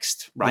me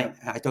next, right?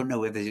 Yeah. I don't know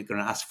whether they're going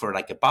to ask for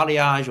like a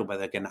balayage or whether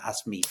they're going to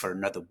ask me for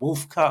another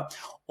wolf cut,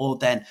 or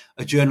then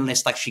a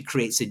journalist actually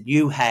creates a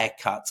new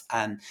haircut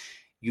and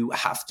you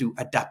have to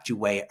adapt your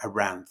way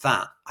around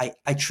that.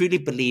 I truly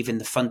believe in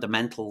the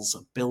fundamentals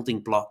of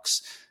building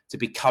blocks to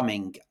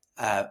becoming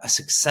a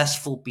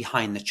successful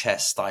behind the chair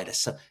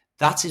stylist. So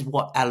that is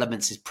what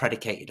Elements is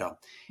predicated on.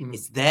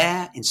 It's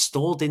there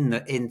installed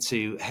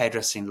into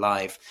Hairdressing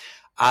Live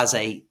as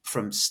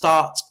from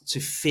start to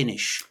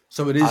finish.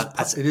 So it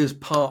is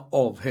part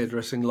of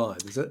Hairdressing Live,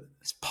 is it?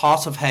 It's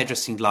part of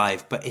Hairdressing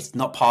Live, but it's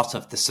not part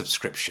of the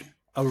subscription.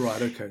 Oh,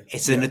 right, okay.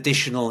 It's an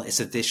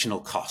additional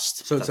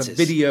cost. So it's a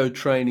video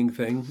training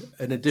thing,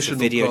 an additional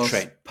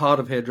cost, part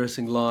of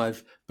Hairdressing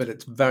Live, but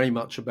it's very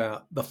much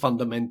about the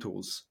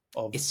fundamentals.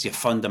 It's your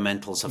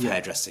fundamentals of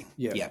hairdressessing.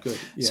 Yeah, good.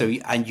 Yeah. So,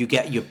 and you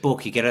get your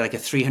book, you get like a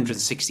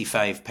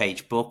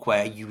 365-page book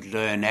where you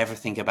learn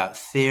everything about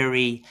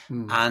theory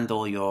and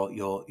all your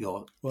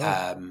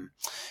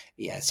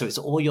so it's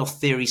all your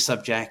theory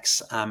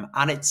subjects,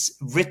 and it's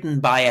written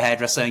by a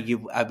hairdresser.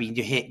 You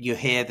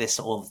hear this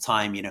all the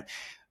time,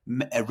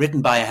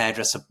 written by a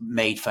hairdresser,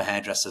 made for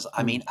hairdressers.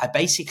 I mean,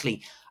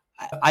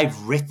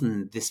 I've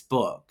written this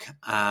book,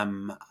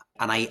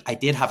 and I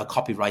did have a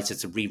copywriter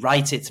to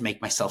rewrite it to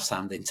make myself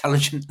sound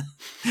intelligent,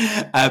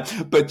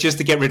 but just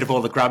to get rid of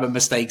all the grammar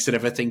mistakes and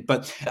everything.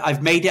 But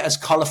I've made it as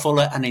colorful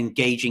and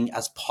engaging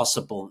as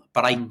possible.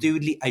 But I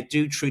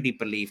do truly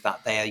believe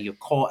that they are your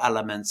core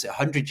elements.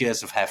 100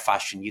 years of hair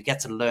fashion. You get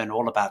to learn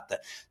all about the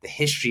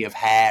history of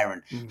hair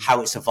and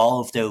how it's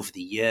evolved over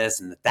the years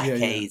and the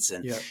decades.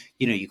 And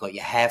you've got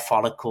your hair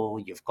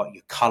follicle, you've got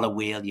your color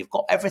wheel, you've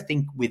got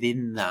everything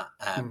within that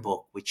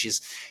book, which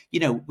is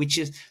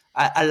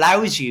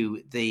allows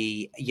you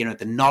the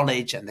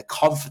knowledge and the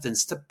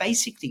confidence to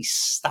basically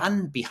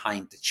stand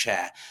behind the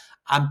chair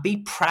and be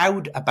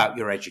proud about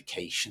your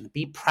education,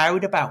 be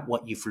proud about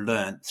what you've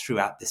learned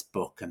throughout this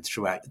book and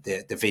throughout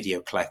the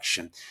video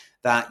collection,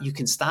 that you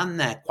can stand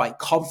there quite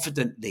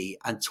confidently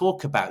and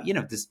talk about,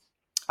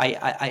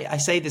 I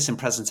say this in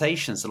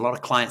presentations. A lot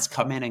of clients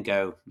come in and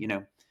go,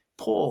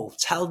 Paul,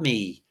 tell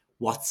me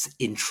what's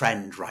in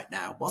trend right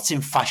now, what's in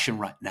fashion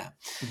right now.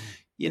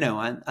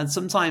 And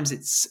sometimes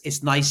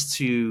it's nice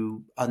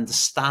to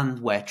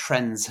understand where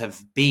trends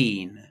have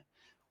been,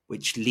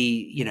 which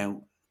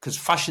because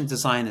fashion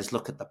designers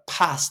look at the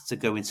past to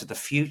go into the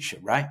future,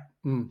 right?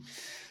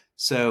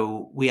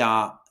 So we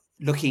are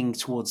looking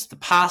towards the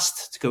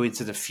past to go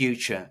into the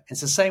future.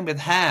 It's the same with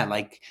hair.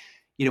 Like,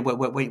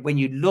 when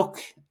you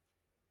look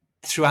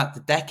throughout the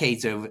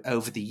decades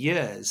over the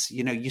years,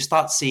 you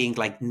start seeing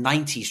like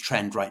 90s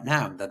trend right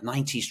now,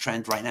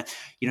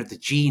 the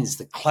jeans,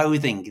 the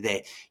clothing,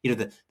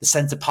 the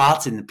center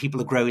parting, the people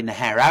are growing the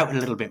hair out a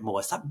little bit more.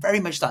 It's that very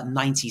much that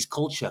 90s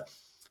culture.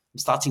 I'm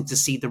starting to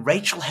see the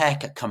Rachel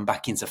haircut come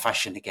back into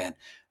fashion again.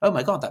 Oh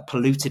my God, that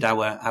polluted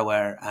our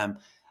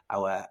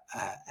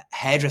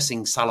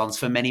hairdressing salons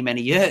for many,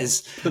 many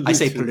years. Polluted. I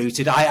say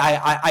polluted.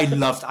 I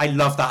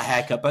loved that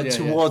haircut, but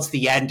towards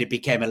the end it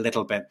became a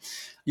little bit,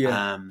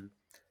 and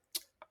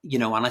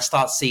I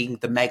start seeing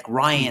the Meg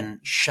Ryan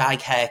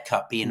shag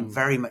haircut being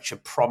very much a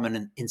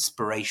prominent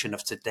inspiration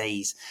of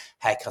today's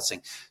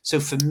haircutting. So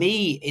for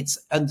me, it's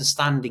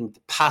understanding the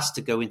past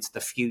to go into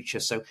the future.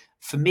 So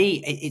for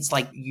me, it's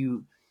like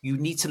you you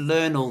need to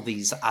learn all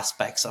these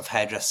aspects of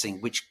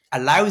hairdressing, which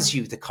allows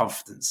you the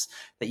confidence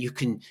that you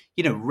can,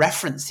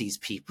 reference these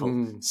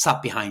people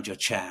sat behind your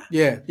chair.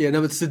 Yeah.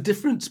 No, it's the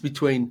difference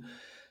between,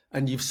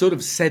 and you've sort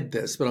of said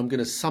this, but I'm going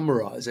to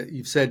summarize it.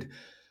 You've said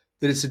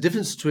that it's the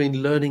difference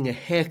between learning a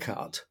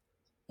haircut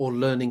or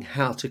learning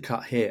how to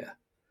cut hair.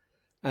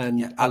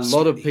 And a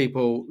lot of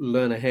people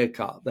learn a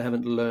haircut. They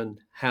haven't learned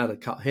how to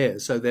cut hair.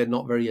 So they're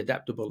not very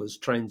adaptable as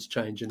trends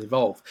change and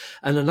evolve.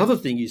 And another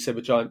thing you said,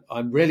 which I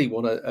really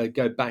want to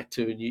go back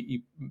to, and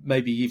you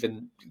maybe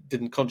even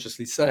didn't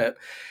consciously say it,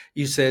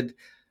 you said,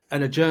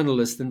 and a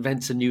journalist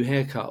invents a new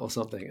haircut or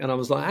something. And I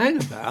was like, hang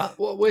about,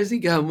 where's he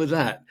going with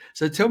that?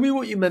 So tell me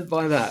what you meant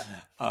by that.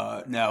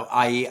 No,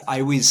 I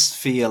always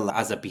feel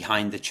as a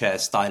behind the chair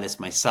stylist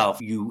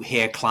myself, you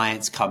hear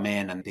clients come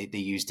in and they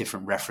use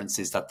different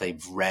references that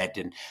they've read.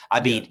 And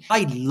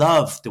I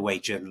love the way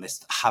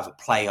journalists have a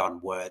play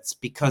on words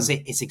because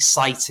it's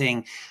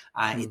exciting.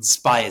 It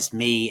inspires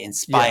me,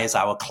 inspires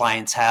our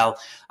clientele,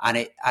 and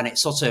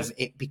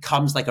it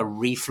becomes like a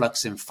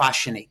reflux in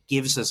fashion. It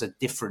gives us a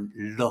different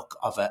look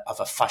of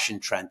a fashion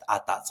trend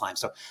at that time.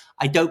 So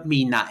I don't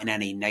mean that in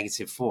any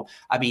negative form.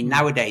 I mean,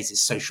 nowadays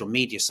it's social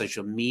media.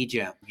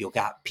 You'll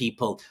get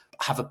people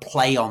have a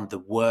play on the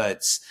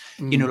words,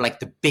 like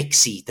the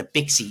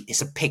Bixie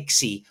is a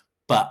pixie,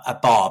 but a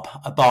Bob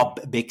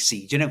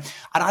Bixie, and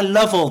I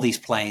love all these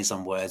plays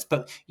on words.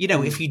 But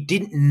if you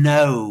didn't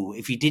know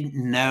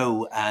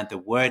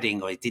the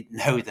wording or you didn't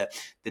know the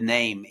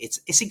name,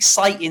 it's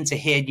exciting to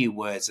hear new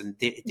words and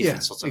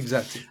different sorts of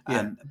exactly.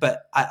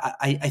 But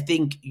I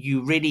think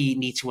you really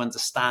need to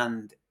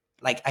understand.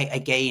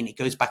 Again, it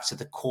goes back to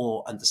the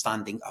core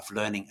understanding of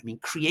learning. I mean,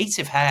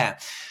 creative hair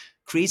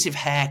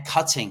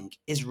cutting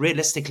is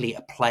realistically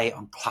a play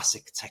on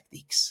classic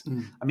techniques.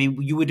 I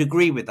mean, you would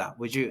agree with that,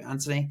 would you,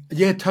 Anthony?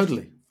 Yeah,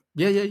 totally.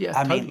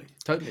 Yeah.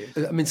 Totally.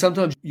 I mean,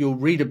 sometimes you'll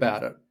read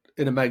about it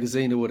in a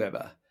magazine or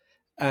whatever,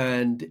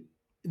 and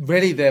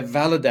really they're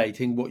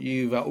validating what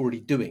you are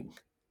already doing.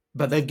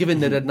 But they've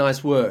given it a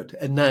nice word,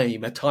 a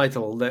name, a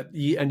title,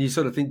 and you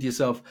sort of think to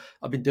yourself,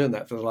 I've been doing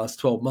that for the last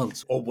 12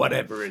 months or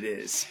whatever it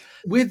is.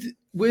 With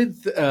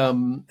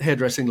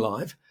Hairdressing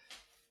Live,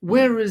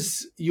 where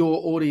is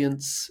your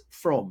audience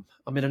from?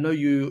 I mean, I know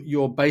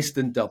you're based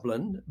in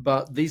Dublin,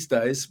 but these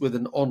days with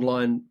an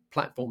online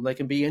platform, they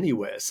can be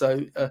anywhere.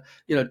 So,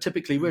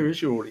 typically, where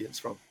is your audience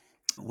from?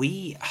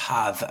 We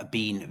have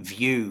been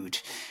viewed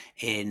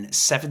in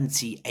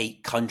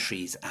 78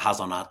 countries, has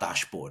on our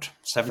dashboard.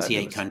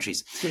 78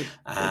 countries,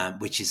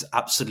 which is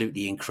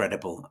absolutely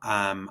incredible.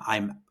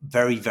 I'm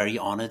very, very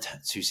honored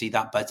to see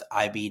that. But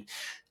I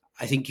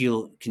think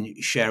you can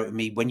share it with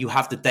me. When you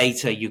have the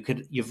data,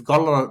 you've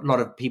got a lot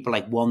of people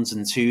like ones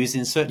and twos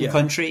in certain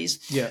countries.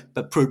 Yeah.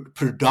 But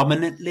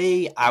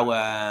predominantly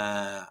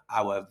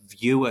our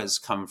viewers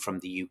come from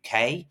the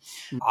UK,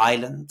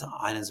 Ireland.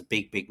 Ireland's a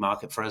big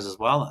market for us as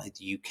well.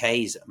 The UK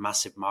is a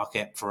massive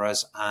market for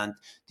us, and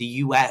the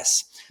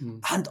US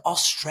and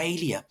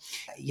Australia.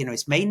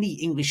 It's mainly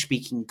English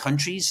speaking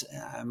countries.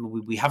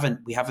 We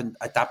haven't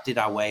adapted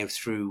our way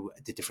through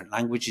the different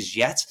languages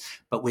yet,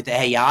 but with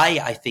AI,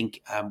 I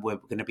think we're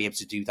going to be able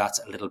to do that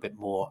a little bit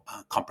more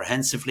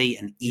comprehensively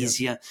and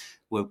easier.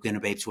 We're going to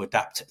be able to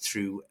adapt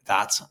through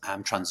that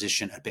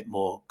transition a bit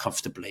more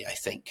comfortably, I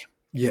think.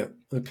 Yeah.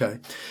 Okay.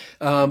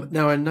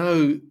 Now I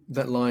know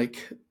that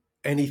like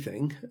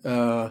anything,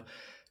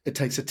 it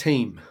takes a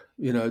team,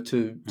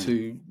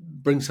 to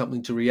bring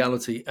something to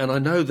reality. And I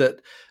know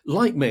that,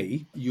 like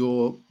me,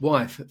 your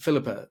wife,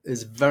 Philippa,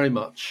 is very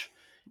much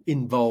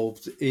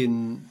involved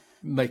in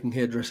making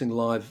Hairdressing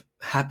Live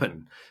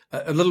happen.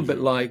 A little bit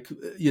like,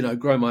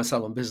 Grow My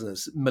Salon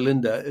Business.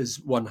 Melinda is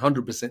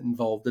 100%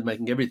 involved in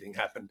making everything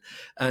happen.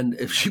 And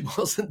if she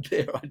wasn't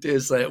there, I dare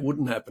say it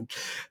wouldn't happen.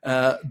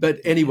 But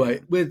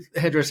anyway, with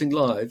Hairdressing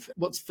Live,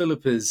 what's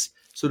Philippa's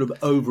sort of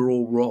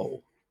overall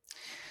role?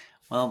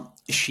 Well,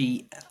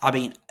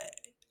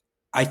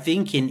 I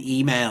think in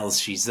emails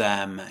she's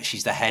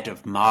the head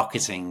of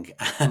marketing,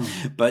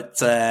 but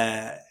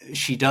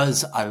she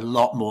does a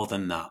lot more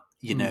than that.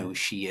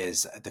 She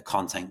is the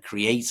content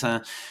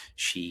creator,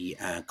 she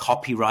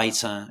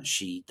copywriter,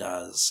 she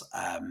does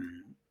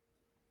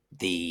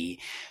the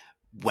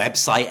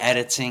website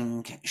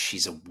editing,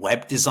 she's a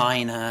web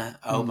designer.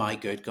 Oh my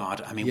good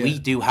God. I mean, we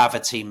do have a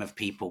team of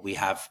people. We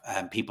have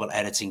people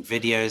editing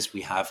videos,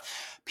 we have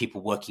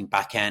people working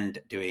back end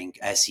doing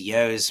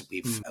SEOs.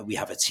 We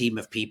have a team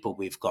of people.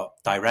 We've got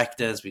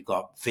directors, we've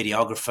got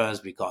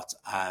videographers, we've got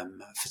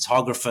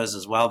photographers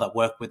as well that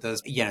work with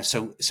us.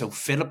 So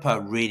Philippa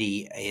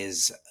really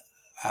is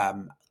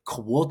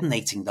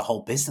coordinating the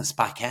whole business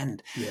back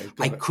end.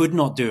 I could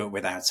not do it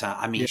without her.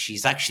 I mean,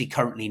 she's actually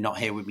currently not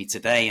here with me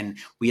today, and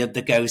we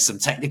undergo some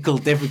technical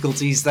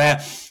difficulties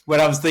there where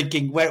I was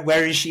thinking,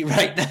 where is she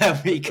right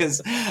now? Because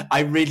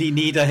I really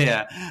need her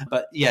here.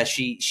 But yeah,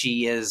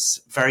 she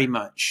is very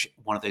much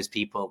one of those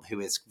people who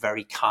is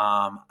very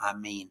calm. I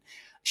mean,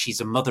 she's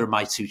a mother of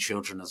my two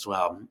children as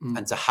well.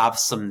 And to have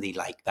somebody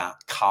like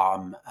that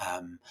calm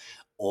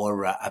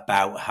aura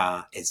about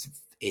her is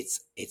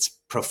it's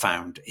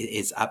profound.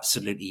 It's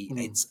absolutely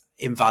it's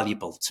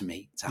invaluable to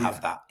me to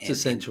have that. It's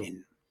essential.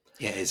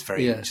 Yeah, it's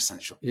very much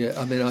essential. Yeah,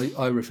 I mean,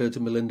 I refer to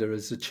Melinda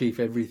as the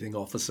Chief Everything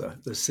Officer,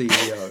 the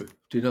CEO.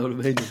 Do you know what I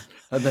mean?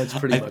 And that's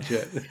pretty much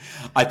it.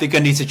 I think I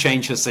need to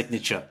change her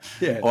signature,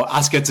 or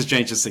ask her to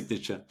change her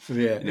signature.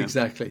 Yeah,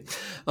 exactly.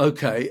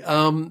 Okay,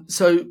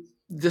 so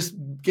just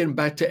getting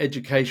back to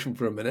education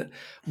for a minute,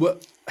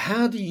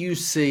 how do you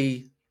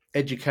see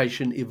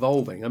education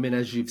evolving? I mean,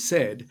 as you've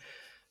said,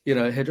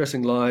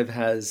 Hairdressing Live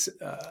has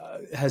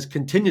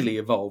continually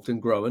evolved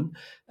and grown,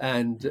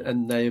 and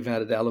they've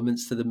added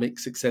elements to the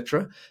mix,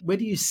 etc. Where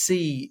do you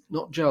see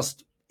not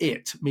just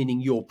it, meaning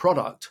your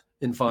product,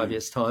 in 5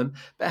 years' time,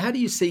 but how do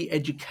you see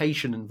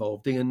education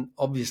evolving? And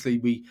obviously,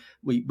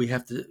 we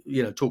have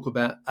to talk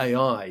about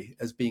AI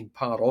as being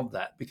part of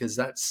that, because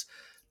that's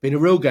been a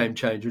real game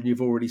changer, and you've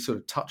already sort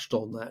of touched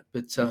on that.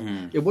 But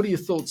what are your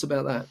thoughts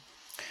about that?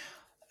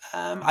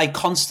 I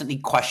constantly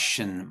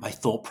question my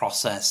thought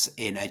process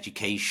in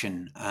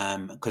education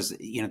because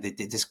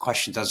this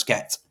question does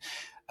get.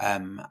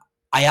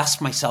 I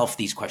ask myself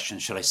these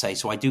questions, should I say?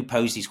 So I do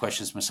pose these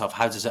questions to myself.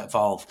 How does it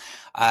evolve?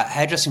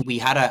 Hairdressing, we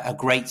had a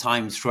great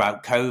time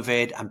throughout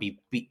COVID and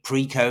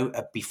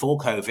before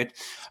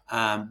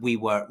COVID. We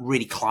were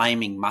really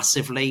climbing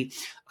massively.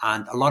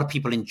 And a lot of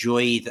people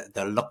enjoy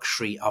the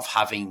luxury of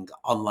having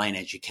online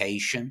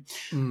education.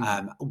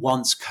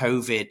 Once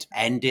COVID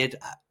ended,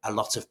 a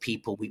lot of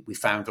people, we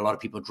found a lot of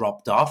people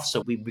dropped off.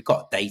 So we've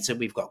got data,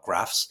 we've got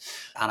graphs,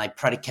 and I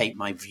predicate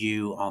my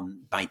view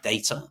on my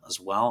data as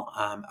well.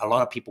 A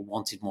lot of people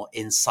wanted more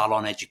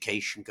in-salon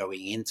education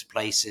going into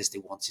places. They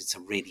wanted to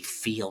really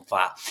feel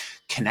that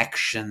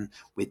connection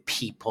with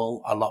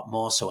people a lot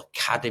more. So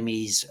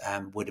academies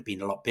would have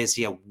been a lot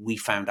busier. We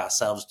found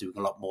ourselves doing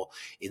a lot more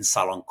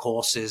in-salon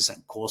courses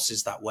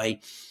that way.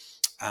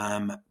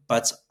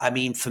 But I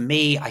mean, for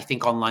me, I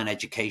think online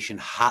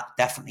education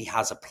definitely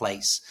has a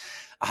place.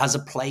 It has a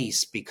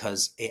place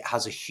because it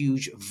has a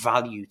huge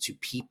value to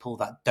people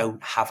that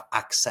don't have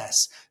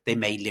access. They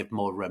may live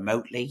more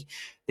remotely.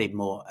 A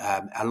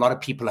lot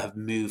of people have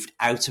moved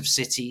out of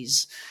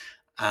cities.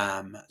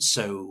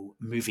 So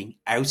moving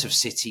out of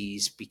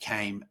cities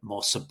became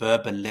more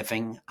suburban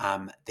living.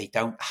 They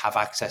don't have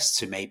access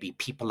to maybe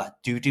people that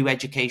do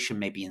education,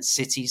 maybe in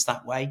cities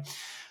that way.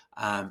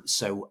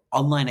 So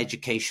online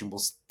education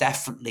will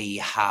definitely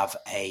have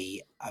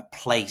a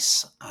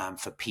place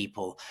for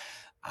people.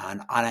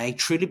 And I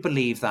truly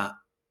believe that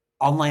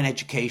online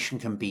education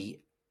can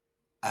be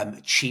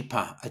a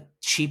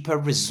cheaper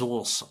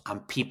resource,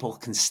 and people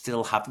can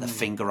still have their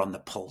finger on the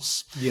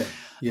pulse.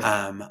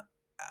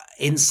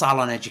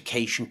 In-salon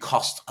education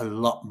costs a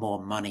lot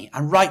more money,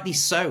 and rightly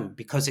so,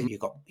 because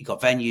you've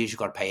got venues, you've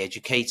got to pay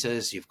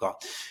educators, you've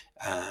got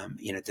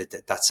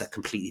that's a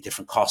completely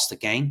different cost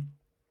again.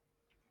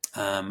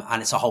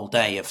 And it's a whole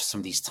day of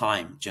somebody's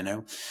time,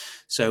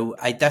 So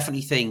I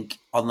definitely think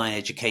online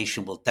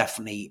education will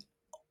definitely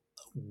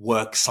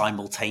work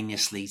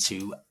simultaneously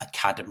to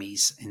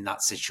academies in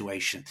that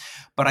situation.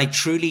 But I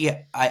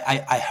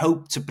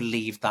hope to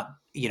believe that,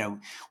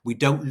 we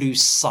don't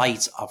lose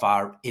sight of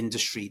our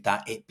industry,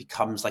 that it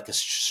becomes like a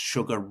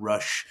sugar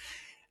rush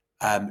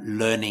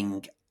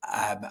learning,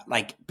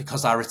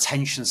 because our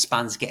attention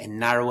spans getting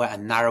narrower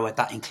and narrower,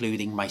 that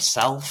including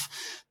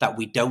myself, that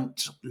we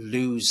don't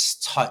lose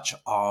touch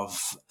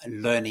of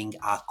learning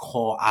our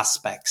core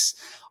aspects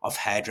of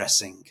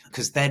hairdressing.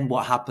 Because then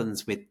what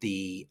happens with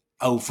the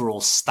overall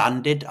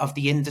standard of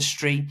the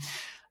industry,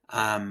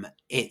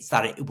 it's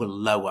that it will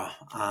lower,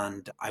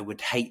 and I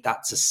would hate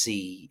that to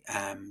see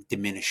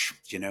diminish,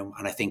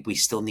 and I think we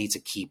still need to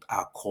keep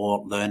our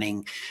core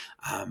learning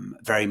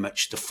very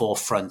much the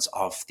forefront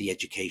of the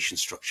education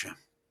structure.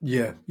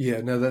 Yeah,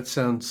 no, that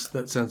sounds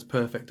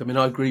perfect. I mean,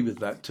 I agree with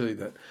that too,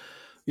 that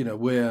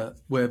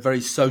we're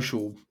very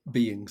social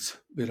beings,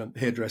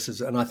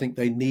 hairdressers, and I think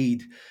they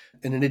need,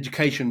 in an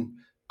education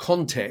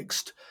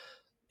context,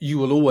 you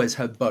will always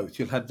have both.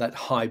 You'll have that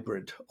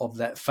hybrid of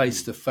that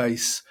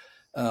face-to-face,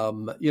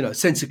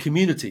 sense of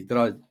community that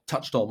I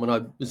touched on when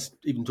I was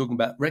even talking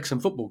about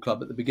Wrexham Football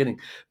Club at the beginning.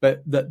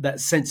 But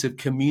that sense of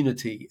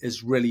community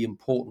is really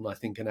important, I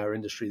think, in our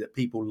industry, that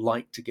people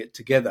like to get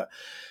together.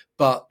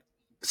 But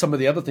some of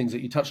the other things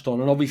that you touched on,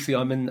 and obviously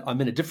I'm in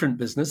a different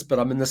business, but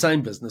I'm in the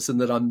same business in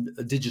that I'm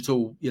a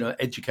digital,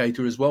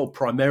 educator as well,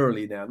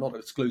 primarily now, not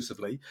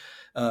exclusively,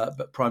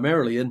 but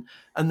primarily. And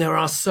there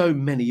are so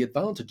many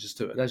advantages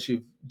to it. As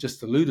you've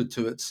just alluded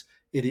to,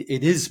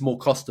 it is more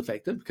cost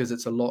effective because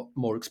it's a lot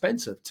more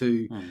expensive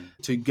to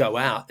go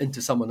out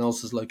into someone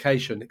else's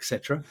location,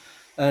 etc.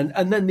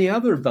 And then the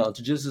other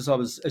advantages,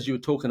 as you were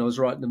talking, I was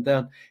writing them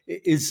down,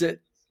 is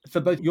that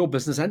for both your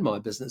business and my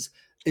business,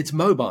 it's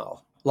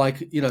mobile.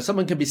 Like,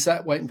 someone can be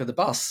sat waiting for the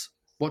bus,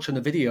 watching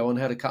a video on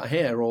how to cut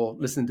hair, or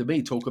listening to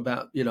me talk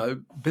about,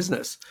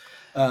 business.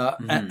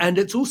 And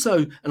it's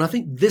also, and I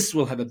think this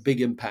will have a big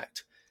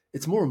impact,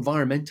 it's more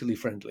environmentally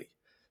friendly.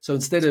 So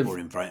instead of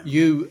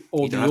you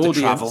or the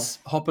audience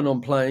hopping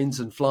on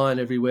planes and flying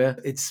everywhere,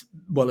 it's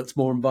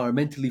more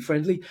environmentally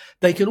friendly.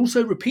 They can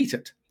also repeat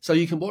it. So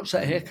you can watch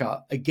that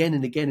haircut again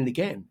and again and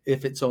again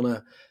if it's on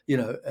a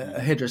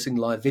hairdressing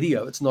live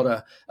video. It's not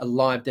a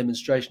live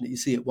demonstration that you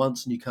see it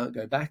once and you can't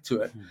go back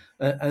to it.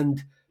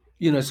 And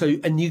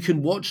you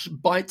can watch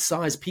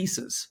bite-sized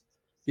pieces.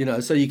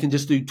 So you can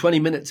just do 20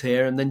 minutes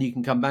here and then you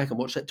can come back and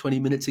watch that 20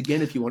 minutes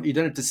again if you want. You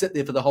don't have to sit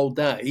there for the whole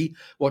day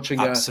watching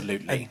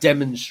a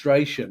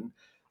demonstration.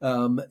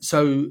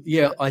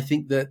 I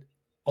think that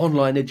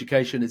online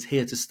education is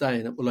here to stay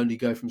and it will only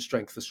go from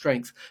strength to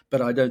strength,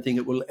 but I don't think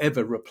it will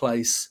ever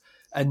replace,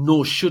 and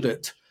nor should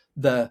it,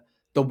 the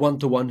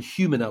one-to-one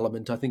human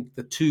element. I think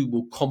the two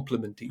will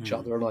complement each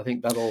other, and I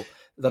think that'll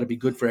be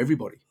good for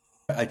everybody.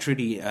 I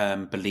truly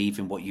believe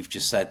in what you've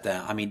just said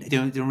there. I mean,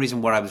 the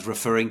reason what I was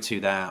referring to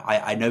there,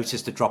 I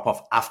noticed a drop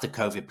off after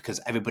COVID because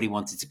everybody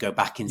wanted to go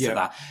back into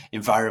that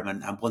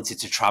environment and wanted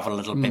to travel a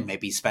little bit,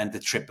 maybe spend the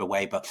trip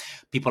away. But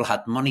people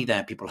had money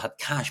there, people had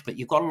cash. But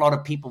you've got a lot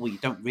of people what you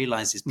don't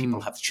realize is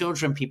people have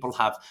children, people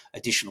have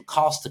additional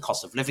costs. The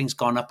cost of living's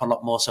gone up a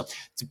lot more. So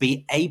to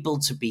be able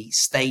to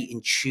stay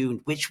in tune,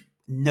 which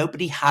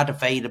nobody had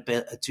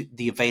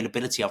the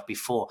availability of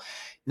before.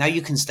 Now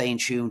you can stay in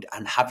tune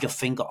and have your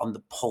finger on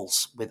the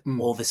pulse with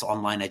all this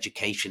online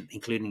education,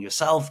 including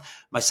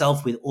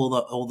myself with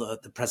all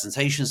the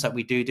presentations that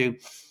we do.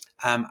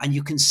 And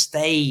you can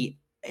stay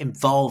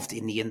involved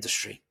in the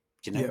industry,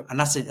 and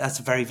that's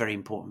a very, very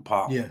important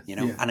part,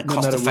 and a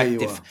cost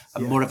effective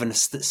and more of a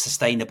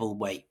sustainable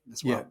way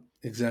as well. Yeah.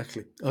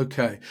 Exactly.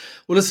 Okay.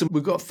 Well, listen,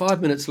 we've got 5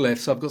 minutes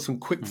left, so I've got some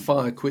quick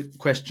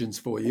questions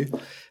for you.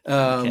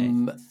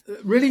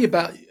 Really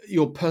about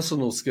your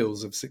personal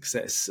skills of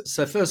success.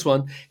 So first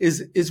one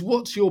is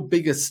what's your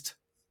biggest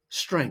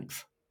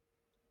strength?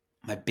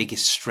 My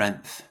biggest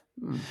strength?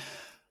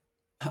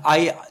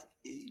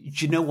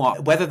 You know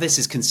what? Whether this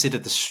is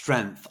considered the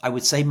strength, I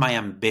would say my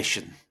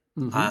ambition.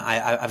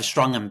 I have a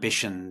strong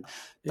ambition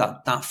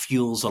that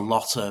fuels a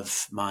lot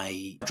of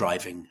my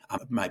driving,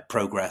 my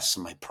progress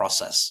and my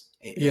process.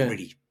 It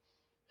really,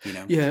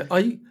 Yeah,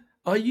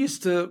 I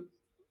used to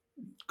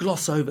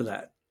gloss over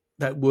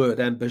that word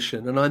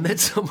ambition, and I met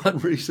someone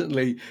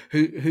recently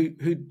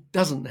who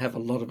doesn't have a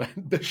lot of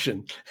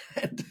ambition,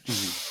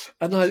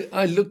 and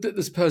I looked at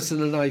this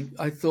person and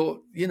I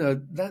thought,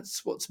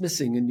 that's what's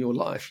missing in your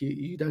life.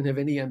 You don't have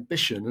any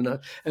ambition, and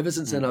ever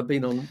since then I've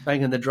been on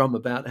banging the drum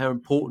about how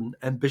important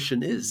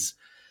ambition is.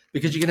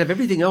 Because you can have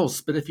everything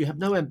else, but if you have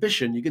no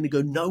ambition, you're going to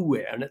go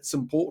nowhere. And it's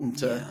important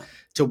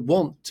to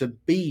want, to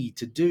be,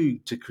 to do,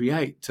 to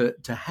create, to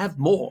have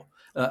more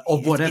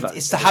of whatever.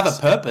 It's to have a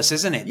purpose,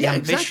 isn't it? The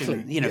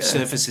ambition, exactly.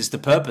 Surfaces the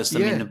purpose. I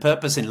mean, the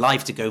purpose in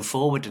life to go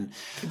forward, and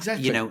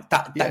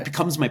that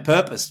becomes my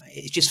purpose.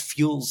 It just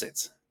fuels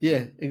it.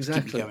 Yeah,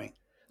 exactly. Keep going.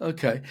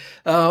 Okay.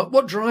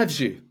 What drives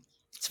you?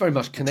 It's very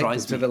much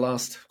connected to the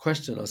last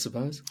question, I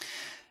suppose.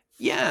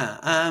 Yeah.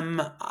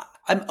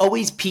 I'm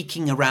always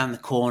peeking around the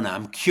corner.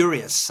 I'm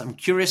curious.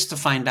 To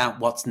find out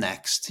what's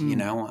next,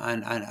 and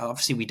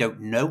obviously we don't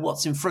know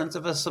what's in front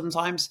of us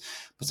sometimes,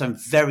 but I'm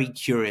very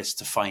curious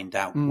to find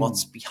out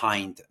what's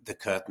behind the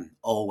curtain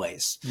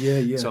always.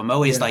 Yeah. So I'm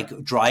always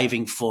like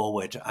driving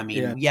forward. I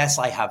mean, yes,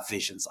 I have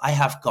visions. I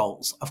have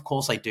goals. Of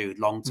course I do,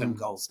 long-term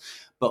goals.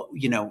 But,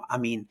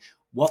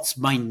 what's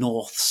my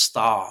North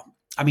Star?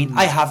 I mean,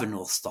 I have a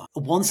North Star.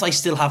 Once I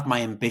still have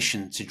my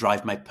ambition to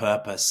drive my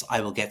purpose,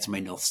 I will get to my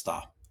North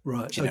Star.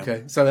 Right.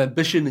 Okay. So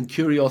ambition and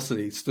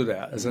curiosity stood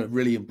out as a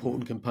really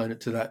important component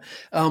to that.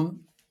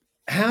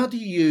 How do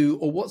you,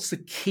 or what's the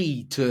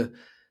key to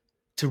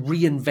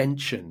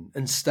reinvention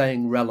and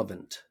staying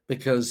relevant?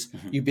 Because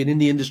you've been in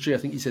the industry, I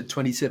think you said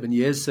 27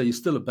 years, so you're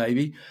still a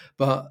baby,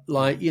 but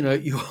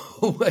you're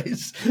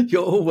always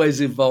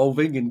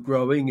evolving and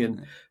growing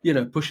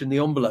and, pushing the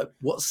envelope.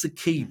 What's the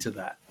key to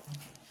that?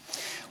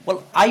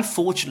 Well, I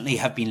fortunately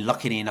have been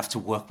lucky enough to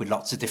work with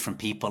lots of different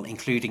people,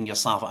 including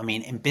yourself. I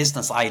mean, in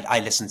business, I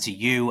listen to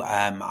you.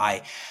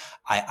 I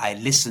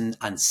listen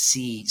and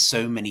see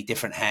so many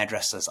different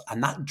hairdressers,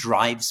 and that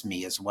drives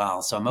me as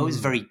well. So I'm always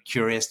very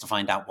curious to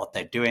find out what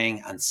they're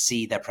doing and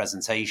see their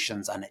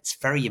presentations, and it's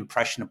very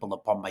impressionable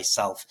upon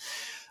myself.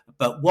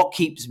 But what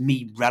keeps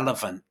me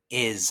relevant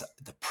is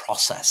the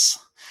process.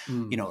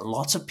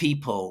 Lots of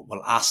people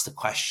will ask the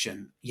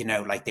question,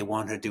 like they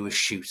want to do a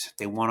shoot.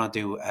 They want to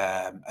do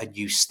a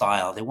new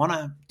style. They want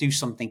to do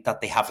something that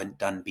they haven't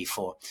done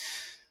before.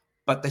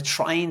 But they're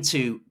trying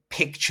to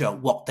picture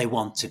what they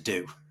want to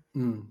do,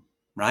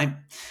 right?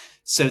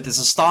 So there's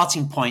a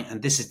starting point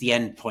and this is the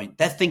end point.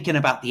 They're thinking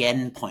about the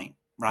end point,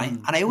 right?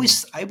 And I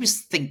always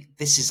think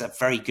this is a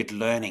very good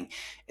learning,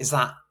 is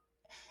that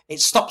it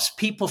stops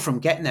people from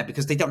getting there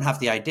because they don't have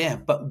the idea.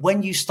 But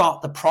when you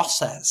start the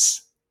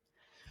process,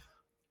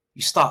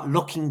 you start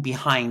looking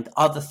behind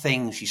other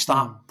things, you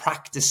start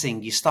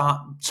practicing, you start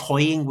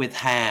toying with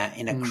hair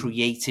in a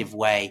creative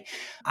way,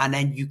 and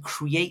then you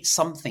create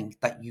something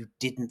that you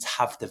didn't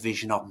have the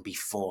vision of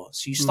before.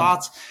 So you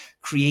start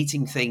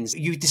creating things,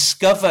 you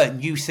discover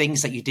new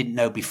things that you didn't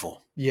know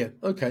before. Yeah,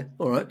 okay,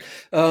 all right.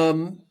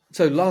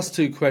 So last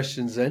two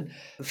questions then.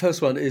 The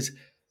first one is,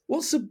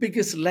 what's the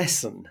biggest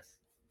lesson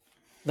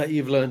that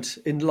you've learnt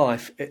in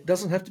life? It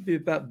doesn't have to be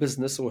about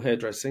business or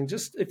hairdressing.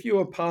 Just if you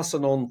were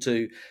passing on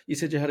to, you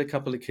said you had a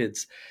couple of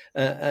kids,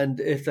 and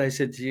if they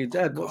said to you,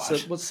 Dad,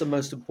 what's the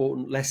most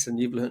important lesson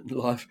you've learnt in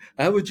life?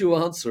 How would you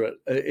answer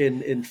it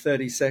in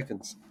 30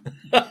 seconds?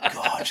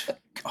 God,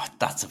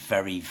 that's a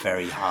very,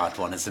 very hard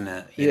one, isn't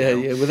it? Yeah.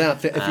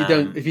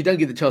 If you don't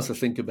get the chance to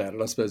think about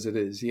it, I suppose it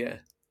is. Yeah.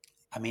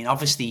 I mean,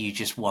 obviously, you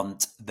just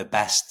want the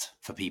best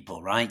for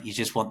people, right? You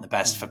just want the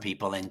best for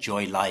people,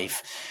 enjoy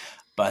life.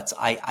 But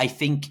I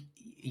think,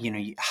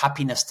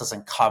 happiness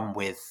doesn't come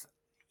with,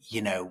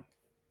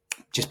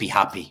 just be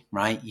happy,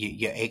 right?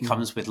 It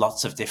comes with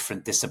lots of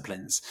different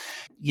disciplines.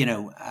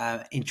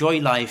 Enjoy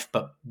life,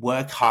 but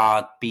work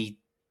hard, be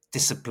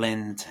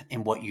disciplined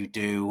in what you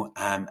do.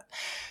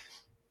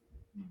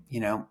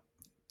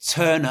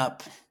 Turn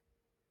up,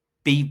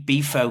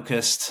 be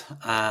focused,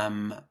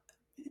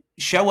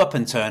 show up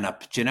and turn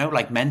up,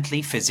 like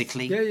mentally,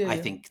 physically. Yeah. I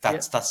think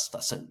that's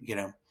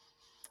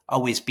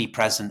always be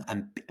present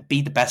and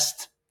be the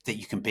best that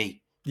you can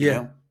be.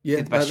 Yeah. Be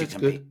the best that's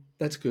good. Be.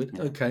 That's good.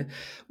 Yeah. Okay.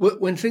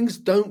 When things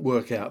don't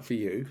work out for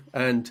you,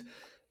 and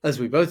as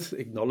we both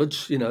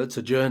acknowledge, it's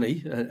a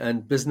journey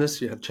and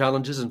business, you have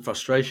challenges and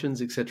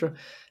frustrations, etc.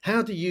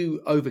 How do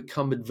you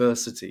overcome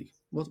adversity?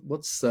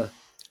 What's the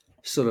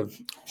sort of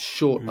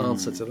short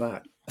answer to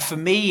that? For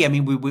me, I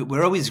mean,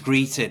 we're always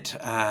greeted,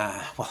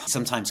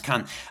 sometimes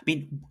can. I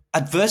mean,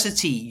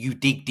 adversity, you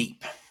dig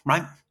deep,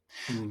 right?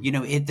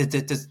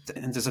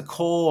 There's a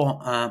core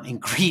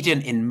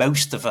ingredient in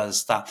most of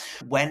us that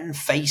when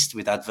faced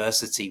with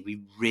adversity,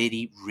 we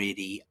really,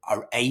 really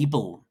are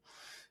able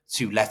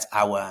to let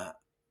our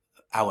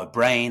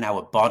brain,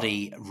 our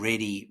body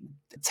really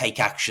take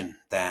action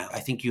there. I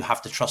think you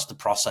have to trust the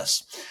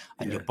process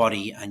and your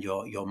body and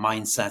your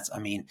mindset. I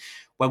mean,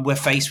 when we're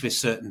faced with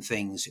certain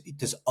things,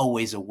 there's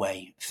always a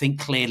way. Think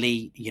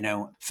clearly.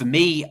 For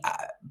me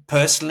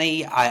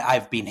personally,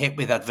 I've been hit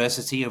with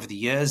adversity over the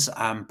years,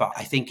 but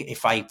I think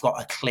if I've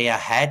got a clear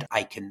head,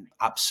 I can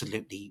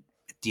absolutely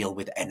deal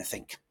with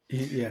anything.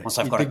 Yeah. Once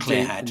I've got a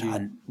clear head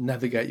and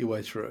navigate your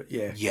way through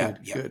it. Yeah.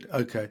 Good.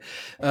 Okay.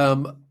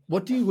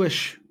 What do you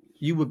wish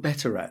you were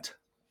better at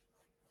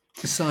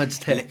besides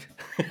tech?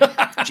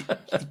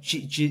 Do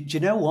you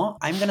know what?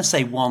 I'm going to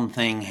say one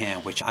thing here,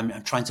 which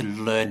I'm trying to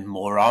learn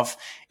more of,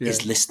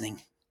 is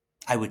listening.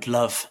 I would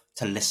love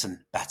to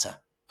listen better.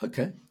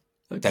 Okay.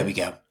 There we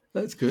go.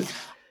 That's good.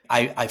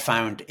 I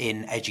found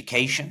in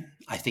education,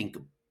 I think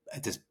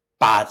there's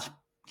bad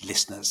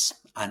listeners,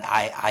 and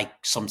I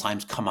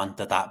sometimes come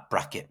under that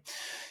bracket.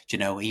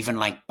 Even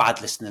like bad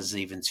listeners,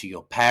 even to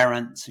your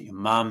parents, your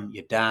mum,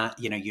 your dad.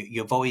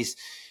 You've always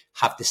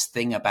have this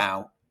thing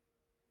about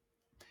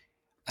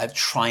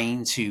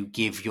trying to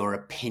give your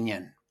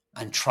opinion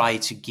and try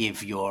to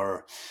give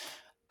your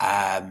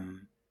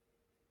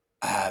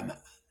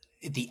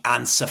the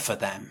answer for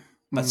them,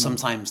 but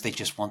sometimes they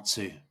just want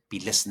to be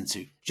listened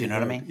to. Do you know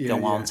what I mean?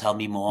 Go on, tell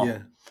me more.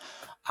 Yeah.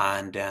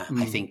 And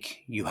I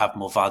think you have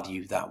more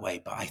value that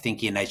way. But I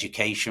think in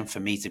education, for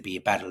me to be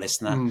a better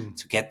listener,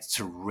 to get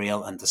to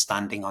real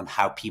understanding on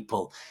how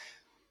people,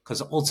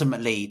 because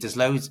ultimately there's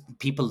loads,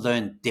 people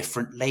learn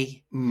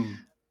differently,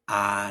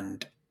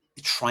 and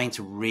trying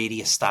to really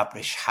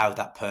establish how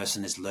that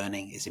person is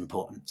learning is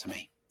important to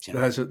me.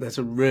 That's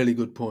a really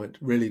good point.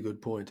 Really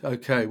good point.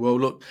 Okay. Well,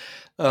 look,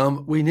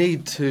 we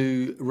need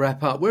to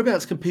wrap up.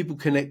 Whereabouts can people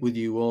connect with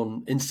you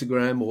on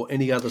Instagram or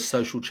any other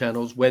social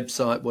channels,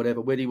 website,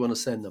 whatever? Where do you want to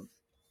send them?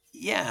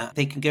 Yeah,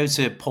 they can go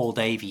to Paul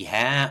Davey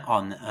Hair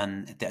on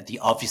the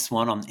obvious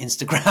one on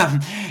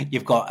Instagram.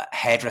 You've got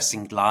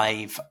Hairdressing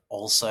Live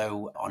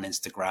also on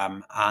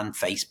Instagram and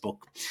Facebook.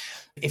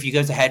 If you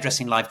go to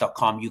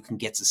hairdressinglive.com, you can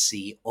get to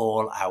see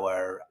all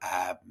our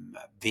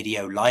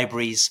video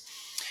libraries,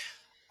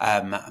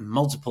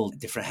 multiple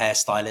different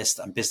hairstylists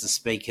and business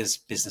speakers,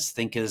 business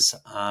thinkers,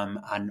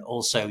 and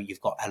also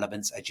you've got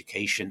Elements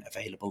Education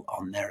available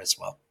on there as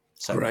well.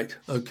 So. Great.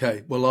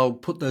 Okay. Well, I'll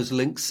put those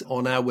links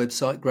on our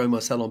website,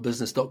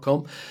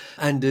 growmysalonbusiness.com,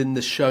 and in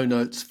the show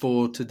notes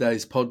for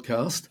today's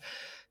podcast.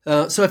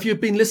 So if you've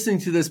been listening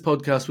to this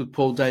podcast with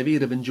Paul Davey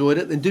and have enjoyed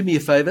it, then do me a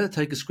favor,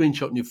 take a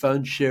screenshot on your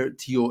phone, share it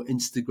to your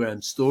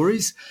Instagram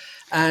stories,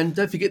 and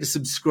don't forget to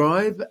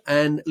subscribe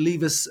and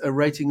leave us a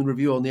rating and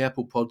review on the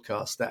Apple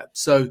Podcast app.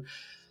 So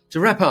to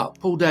wrap up,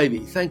 Paul Davey,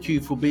 thank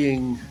you for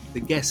being the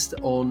guest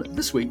on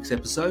this week's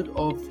episode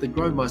of the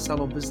Grow My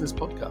Salon Business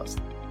podcast.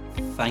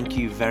 Thank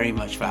you very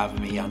much for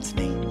having me,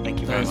 Anthony. Thank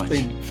you very much.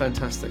 It's been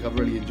fantastic. I've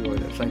really enjoyed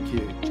it. Thank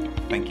you.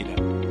 Thank you,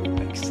 Dan.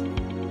 Thanks.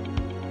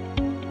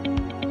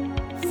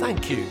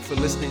 Thank you for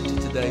listening to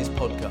today's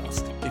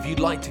podcast. If you'd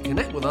like to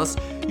connect with us,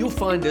 you'll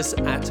find us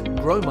at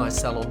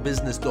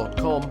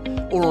growmysalonbusiness.com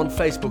or on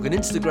Facebook and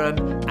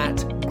Instagram at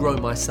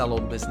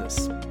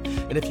growmysalonbusiness.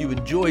 And if you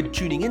enjoyed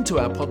tuning into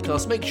our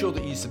podcast, make sure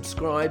that you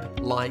subscribe,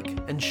 like,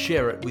 and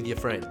share it with your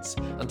friends.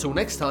 Until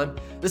next time,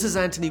 this is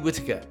Anthony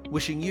Whitaker,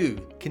 wishing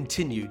you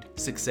continued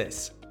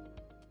success.